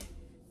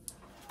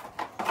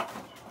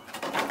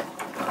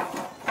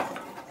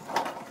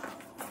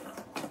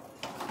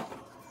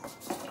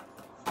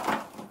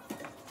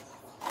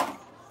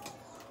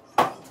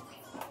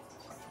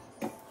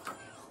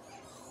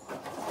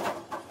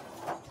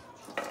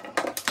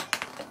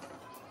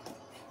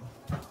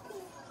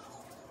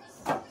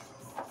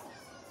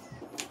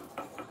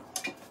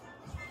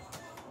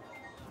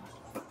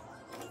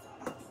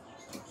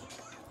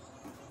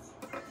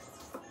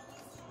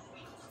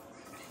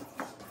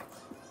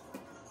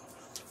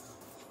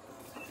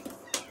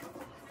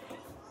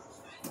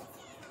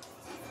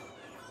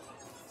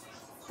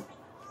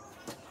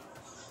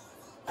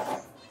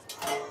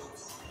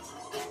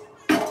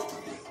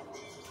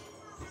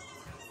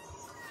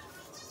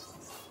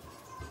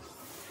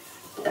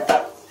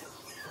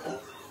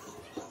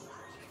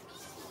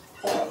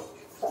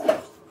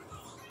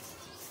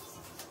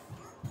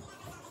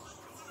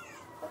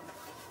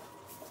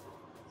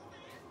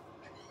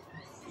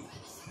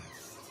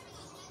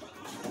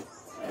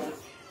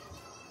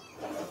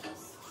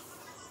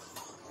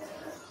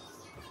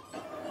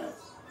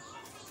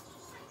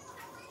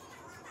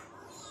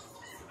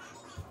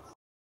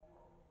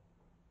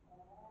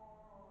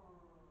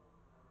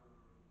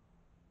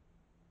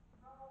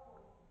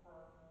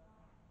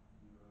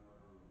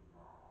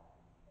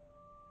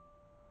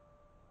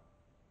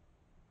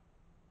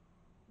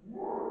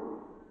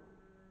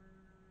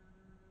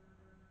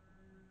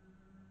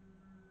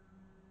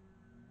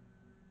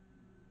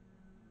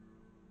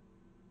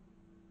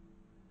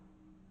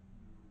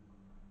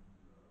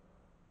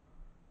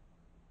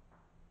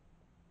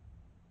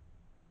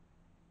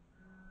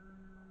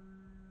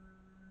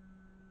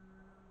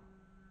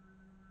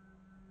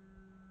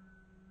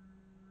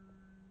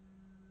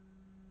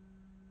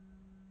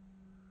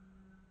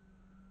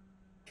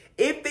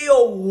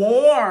 feel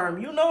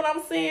warm. You know what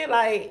I'm saying?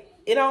 Like,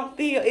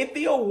 it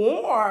feel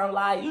warm.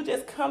 Like, you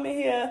just come in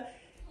here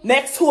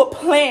next to a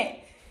plant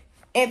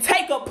and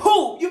take a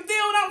poop. You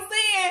feel what I'm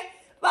saying?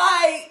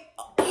 Like,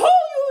 who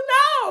you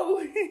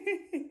know?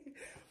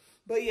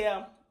 But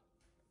yeah,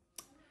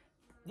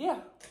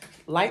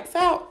 lights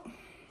out.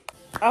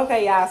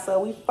 Okay, y'all,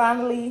 so we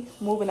finally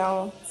moving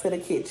on to the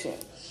kitchen.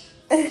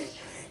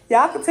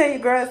 Y'all can tell your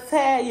girl's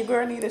tired, your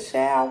girl need a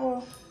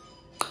shower.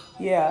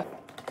 Yeah.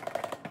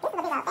 This is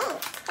a big old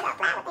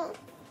thing.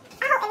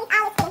 Big old flower thing. I hope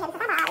at least all this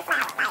fit in here because I bought all this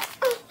flower. Like,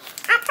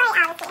 I pray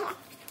all this fit in here.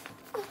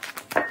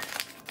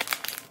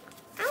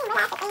 I didn't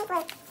realize that things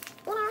was,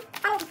 you know,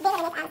 I was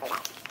bigger than this, honestly,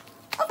 but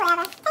it's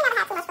whatever. They never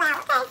had too much flour,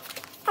 okay?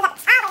 Because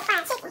I always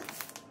find chicken.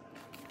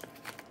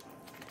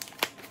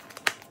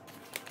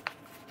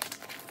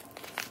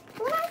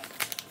 You know?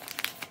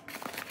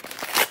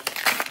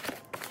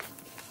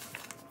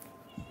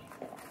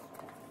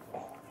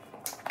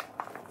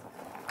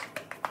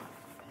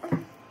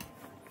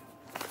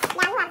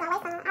 Yeah, I knew I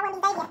was going to waste some. I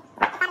wouldn't be baby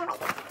if I didn't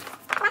waste it.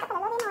 But I could put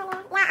a little bit more in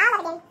there. Yeah, all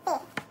of it didn't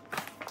fit.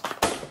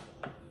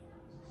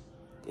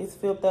 It's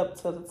filled up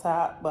to the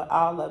top, but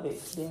all of it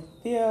didn't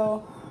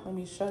fill. Let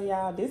me show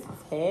y'all. This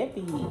is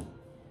heavy.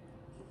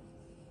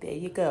 There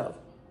you go.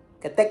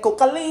 Get that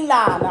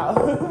cocaine-la now.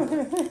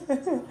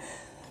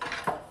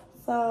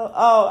 So,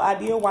 oh, I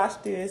did wash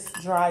this,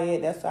 dry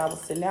it. That's why I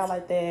was sitting out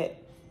like that.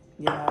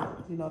 Yeah,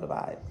 you know the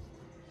vibe.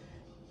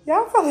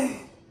 Y'all feel it?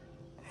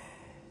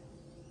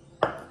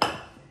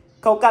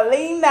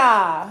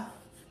 Coca-Cola.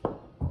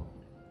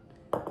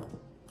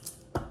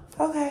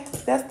 Okay,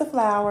 that's the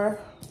flour.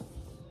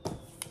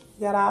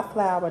 Got our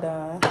flour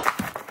done. Of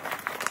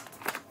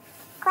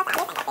course,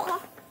 I wish I could fit in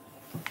here.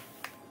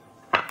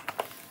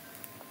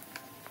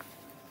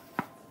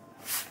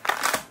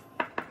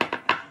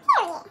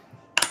 Period.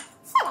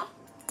 Sugar.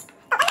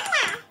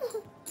 Coca-Cola.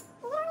 You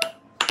know what I mean?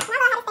 And I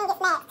love how this thing gets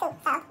snagged too,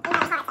 so it's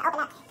really hard to open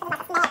up because it's like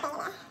a snag thing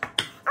in there.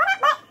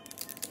 Open up,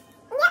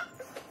 but yep.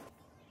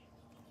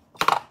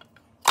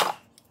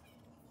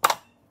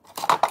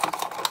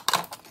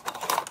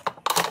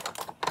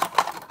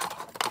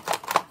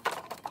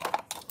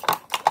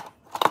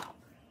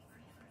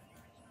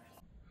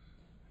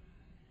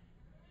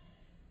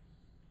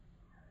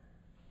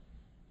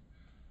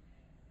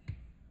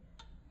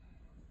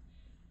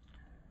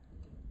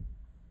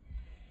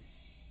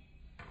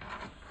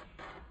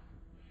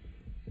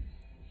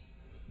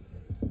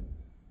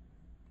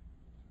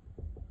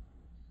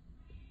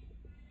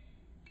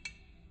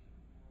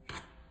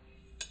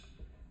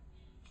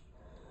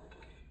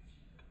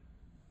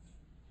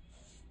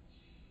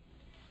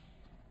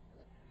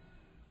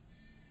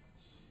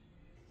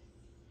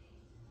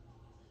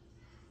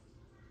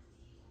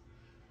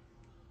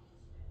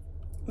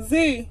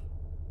 Z.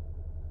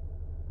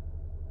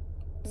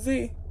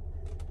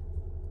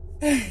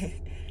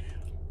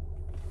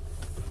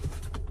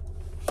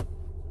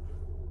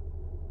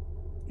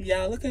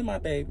 Y'all, look at my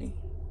baby.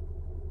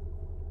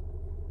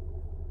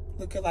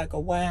 Looking like a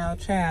wild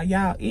child.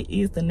 Y'all, it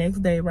is the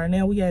next day. Right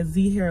now, we got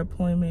Z hair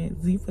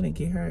appointment. Z finna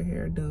get her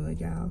hair done,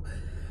 y'all.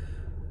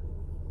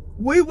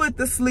 We went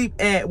to sleep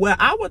at, well,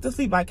 I went to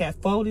sleep like at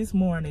 4 this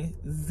morning.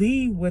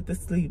 Z went to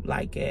sleep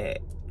like at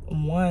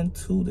 1,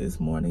 2 this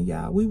morning,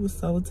 y'all. We were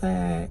so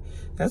tired.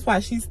 That's why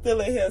she's still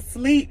in here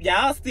asleep.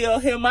 Y'all still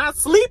hear my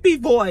sleepy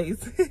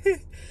voice.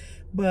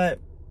 But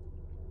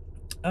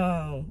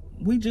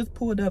we just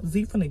pulled up.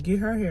 Z finna get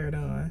her hair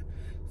done.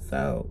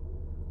 So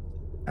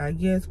I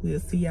guess we'll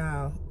see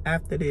y'all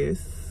after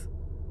this.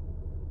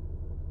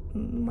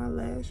 My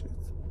lashes.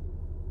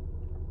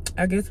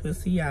 I guess we'll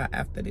see y'all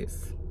after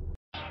this.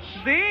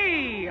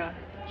 Z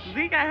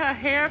got her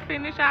hair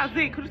finished out.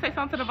 Z, could you say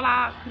something to the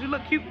vlog? Could you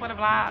look cute for the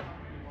vlog?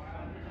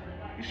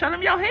 Show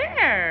them your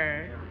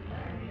hair.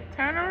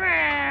 Turn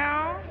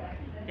around.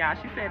 Y'all,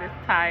 she said it's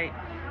tight.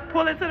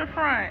 Pull it to the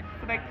front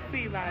so they can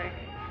see, like.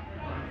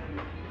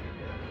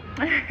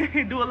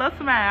 Do a little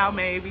smile,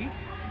 maybe.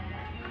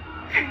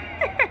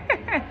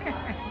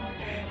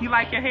 You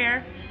like your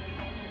hair?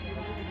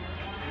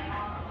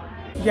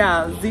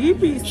 Y'all, Z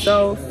be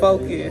so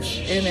focused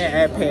in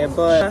that iPad,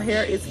 but her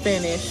hair is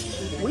finished.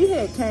 We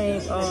had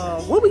came,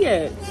 where we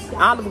at?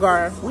 Olive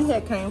Garden. We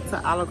had came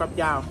to Olive Garden,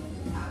 y'all.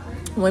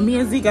 When me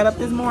and Z got up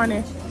this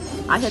morning,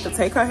 I had to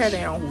take her hair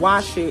down,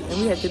 wash it,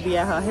 and we had to be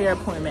at her hair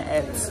appointment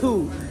at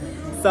 2.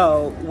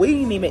 So we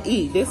didn't even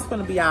eat. This is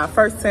gonna be our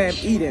first time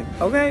eating,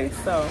 okay?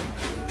 So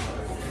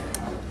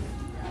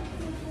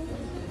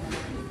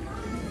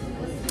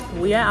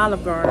we at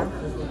Olive Garden.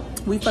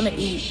 We finna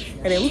eat,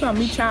 and then we're gonna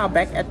meet y'all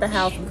back at the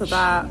house because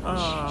I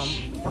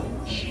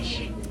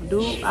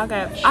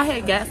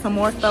had got some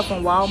more stuff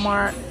from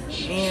Walmart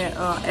and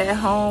at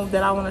home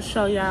that I want to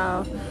show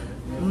y'all.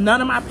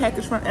 None of my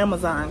package from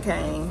Amazon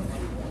came.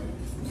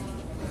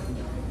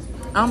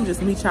 I'm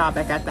just meet y'all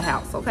back at the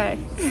house, okay?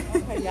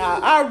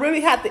 Y'all, I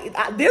really have to.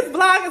 This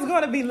vlog is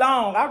gonna be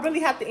long. I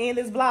really have to end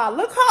this vlog.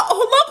 Look who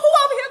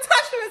over here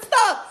touching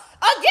stuff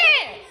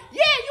again.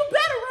 Yeah, you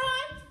better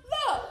run.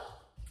 Look,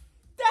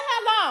 the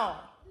hell on,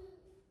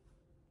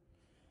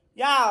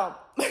 y'all.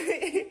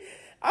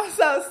 I'm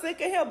so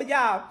sick of him, but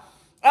y'all.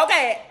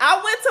 Okay,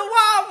 I went to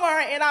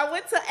Walmart and I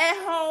went to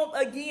AtHome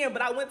again,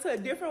 but I went to a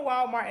different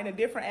Walmart and a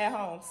different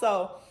AtHome.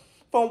 So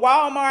from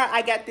Walmart,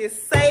 I got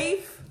this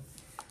safe.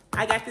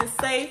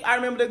 I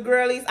remember the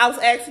girlies. I was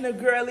asking the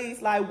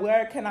girlies, like,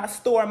 where can I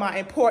store my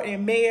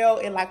important mail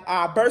and, like,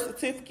 our birth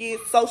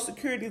certificates, social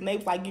security, and they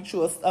was like, get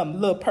you a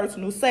little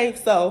personal safe.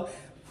 So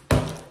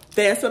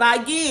that's what I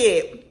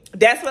did.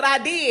 That's what I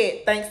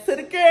did. Thanks to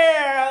the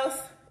girls.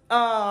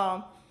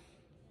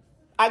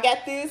 I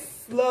got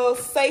this little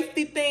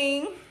safety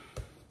thing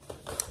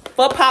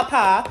for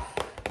Papa.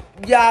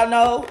 Y'all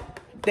know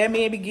that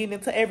man be getting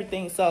into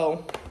everything.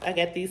 So I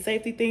got these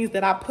safety things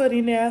that I put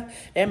in there.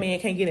 That man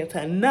can't get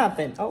into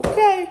nothing.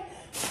 Okay.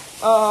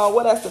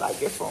 What else did I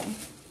get from?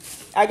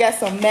 I got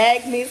some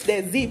magnets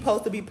that Z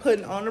supposed to be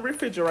putting on the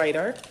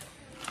refrigerator.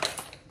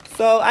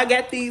 So I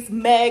got these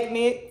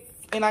magnets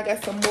and I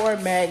got some more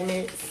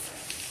magnets.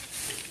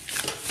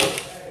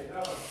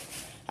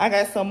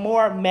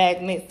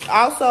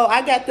 Also,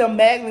 I got them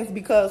magnets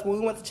because when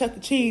we went to Chuck E.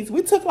 Cheese,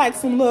 we took like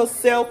some little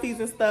selfies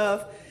and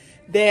stuff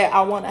that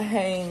I want to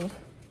hang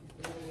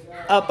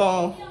up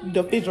on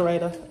the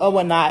refrigerator or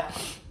whatnot.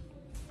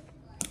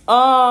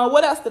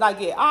 What else did I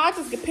get? I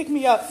just pick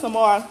me up some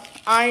more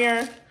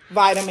iron,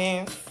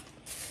 vitamins.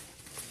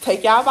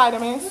 Take y'all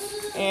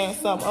vitamins and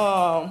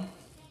some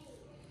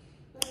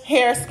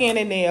hair, skin,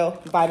 and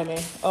nail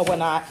vitamin or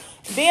whatnot.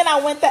 Then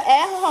I went to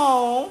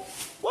AtHome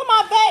with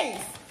my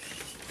base.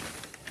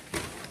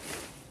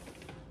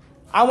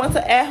 I went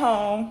to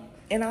AtHome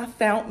and I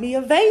found me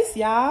a vase,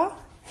 y'all.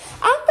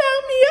 I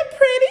found me a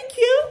pretty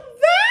cute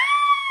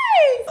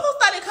vase. Who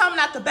started coming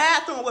out the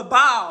bathroom with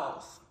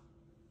balls?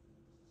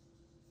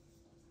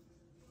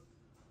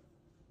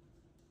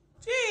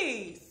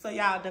 Jeez. So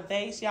y'all, the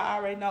vase, y'all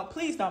already know.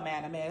 Please don't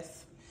mind a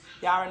mess.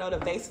 Y'all already know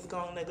the vase is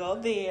going to go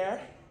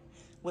there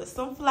with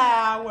some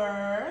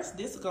flowers.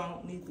 This is going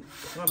to need to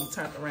let me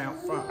turn around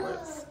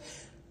frontwards.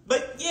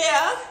 But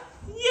yeah,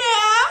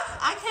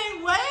 I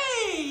can't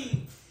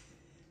wait.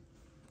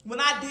 When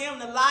I dim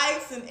the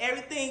lights and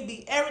everything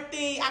be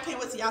everything, I can't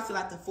wait till y'all see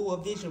like the full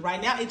vision.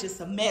 Right now, it's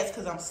just a mess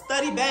because I'm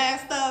study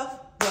bad stuff,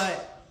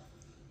 but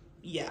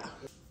yeah.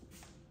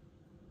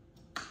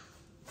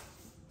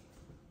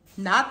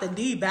 Not the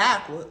D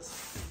backwards.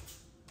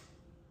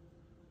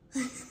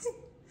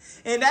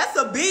 And that's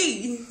a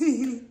B.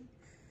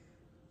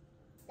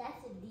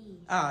 That's a D.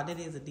 Oh, that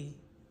is a D.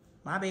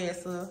 My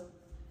bad, sir.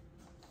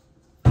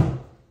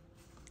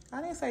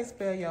 I didn't say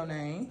spell your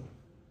name.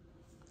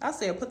 I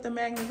said put the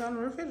magnets on the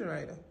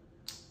refrigerator.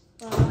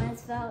 Well, I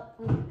spelled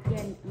your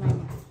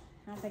name.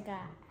 I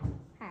forgot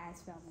how I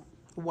spelled it.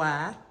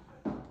 Why?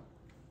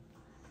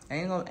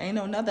 Ain't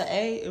no another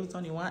A. It was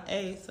only one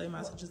A, so you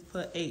might as well just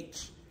put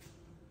H.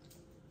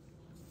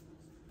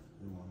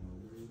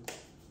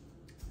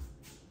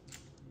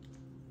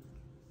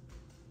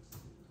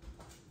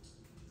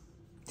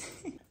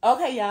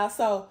 Okay, y'all.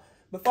 So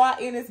before I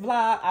end this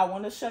vlog, I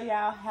want to show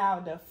y'all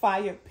how the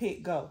fire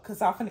pit go,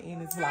 cause I'm finna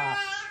end this vlog.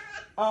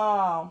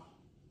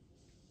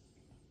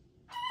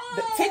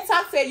 The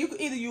TikTok said you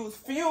could either use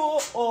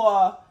fuel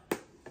or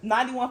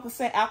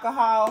 91%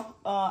 alcohol,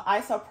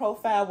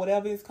 isopropyl,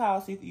 whatever it's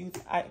called. So you can use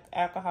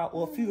alcohol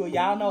or fuel.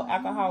 Y'all know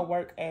alcohol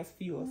work as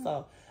fuel,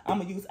 so I'm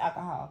gonna use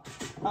alcohol.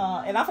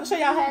 And I'm gonna show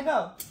y'all how it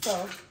go.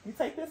 So you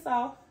take this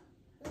off.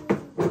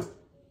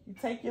 You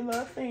take your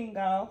little thing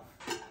off.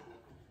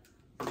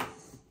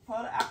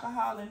 Pour the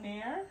alcohol in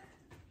there.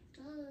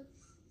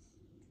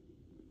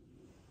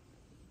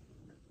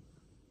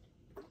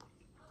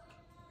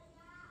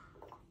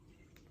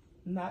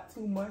 Not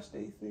too much,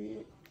 they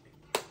said.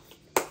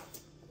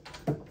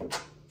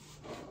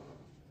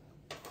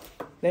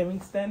 Let me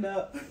stand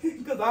up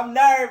because I'm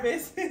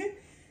nervous.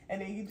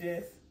 And then you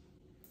just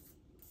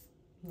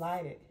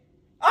light it.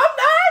 I'm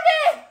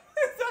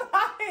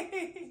nervous!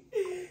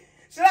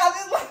 Should I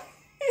just like...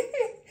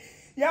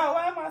 Y'all,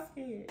 why am I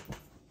scared?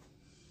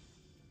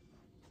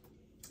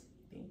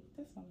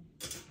 This one.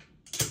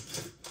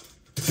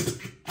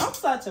 I'm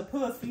such a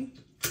pussy.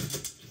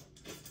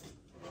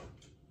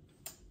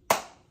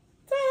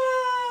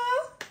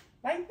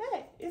 Like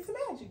that. It's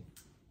magic.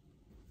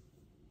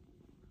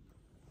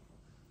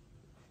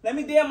 Let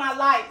me dim my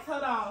lights.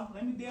 Hold on.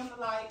 Let me dim the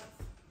lights.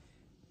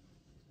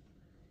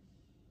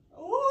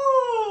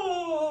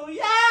 Ooh,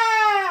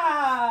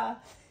 yeah.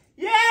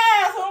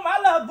 Yeah. So my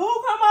little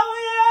boo come over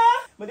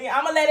here. But then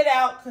I'm going to let it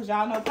out because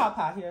y'all know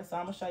Papa here. So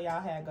I'm going to show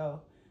y'all how it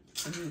go.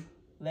 And you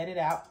let it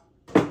out.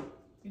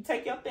 You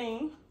take your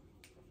thing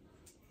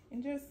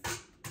and just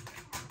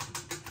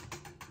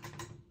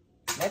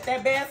let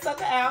that bad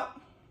sucker out.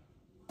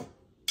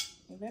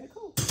 Very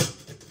cool.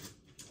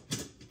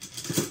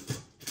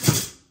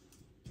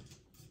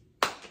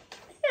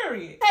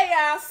 Period. Hey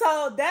y'all,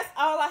 so that's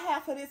all I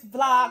have for this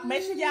vlog.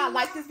 Make sure y'all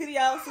like this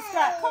video,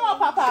 subscribe. Come on,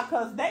 Papa,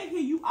 because they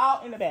hear you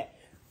all in the back.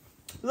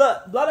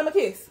 Look, blow them a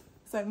kiss.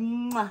 Say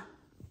mwah.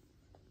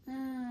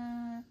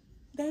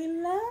 They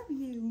love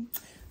you.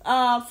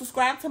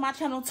 Subscribe to my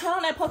channel. Turn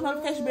on that post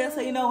notification bell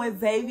so you know when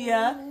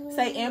Xavier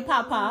say and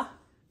Papa.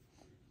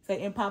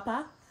 Say and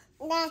Papa.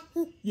 Nah.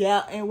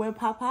 Yeah, and when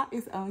Papa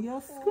is on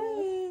your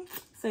screen.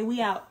 Say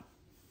we out.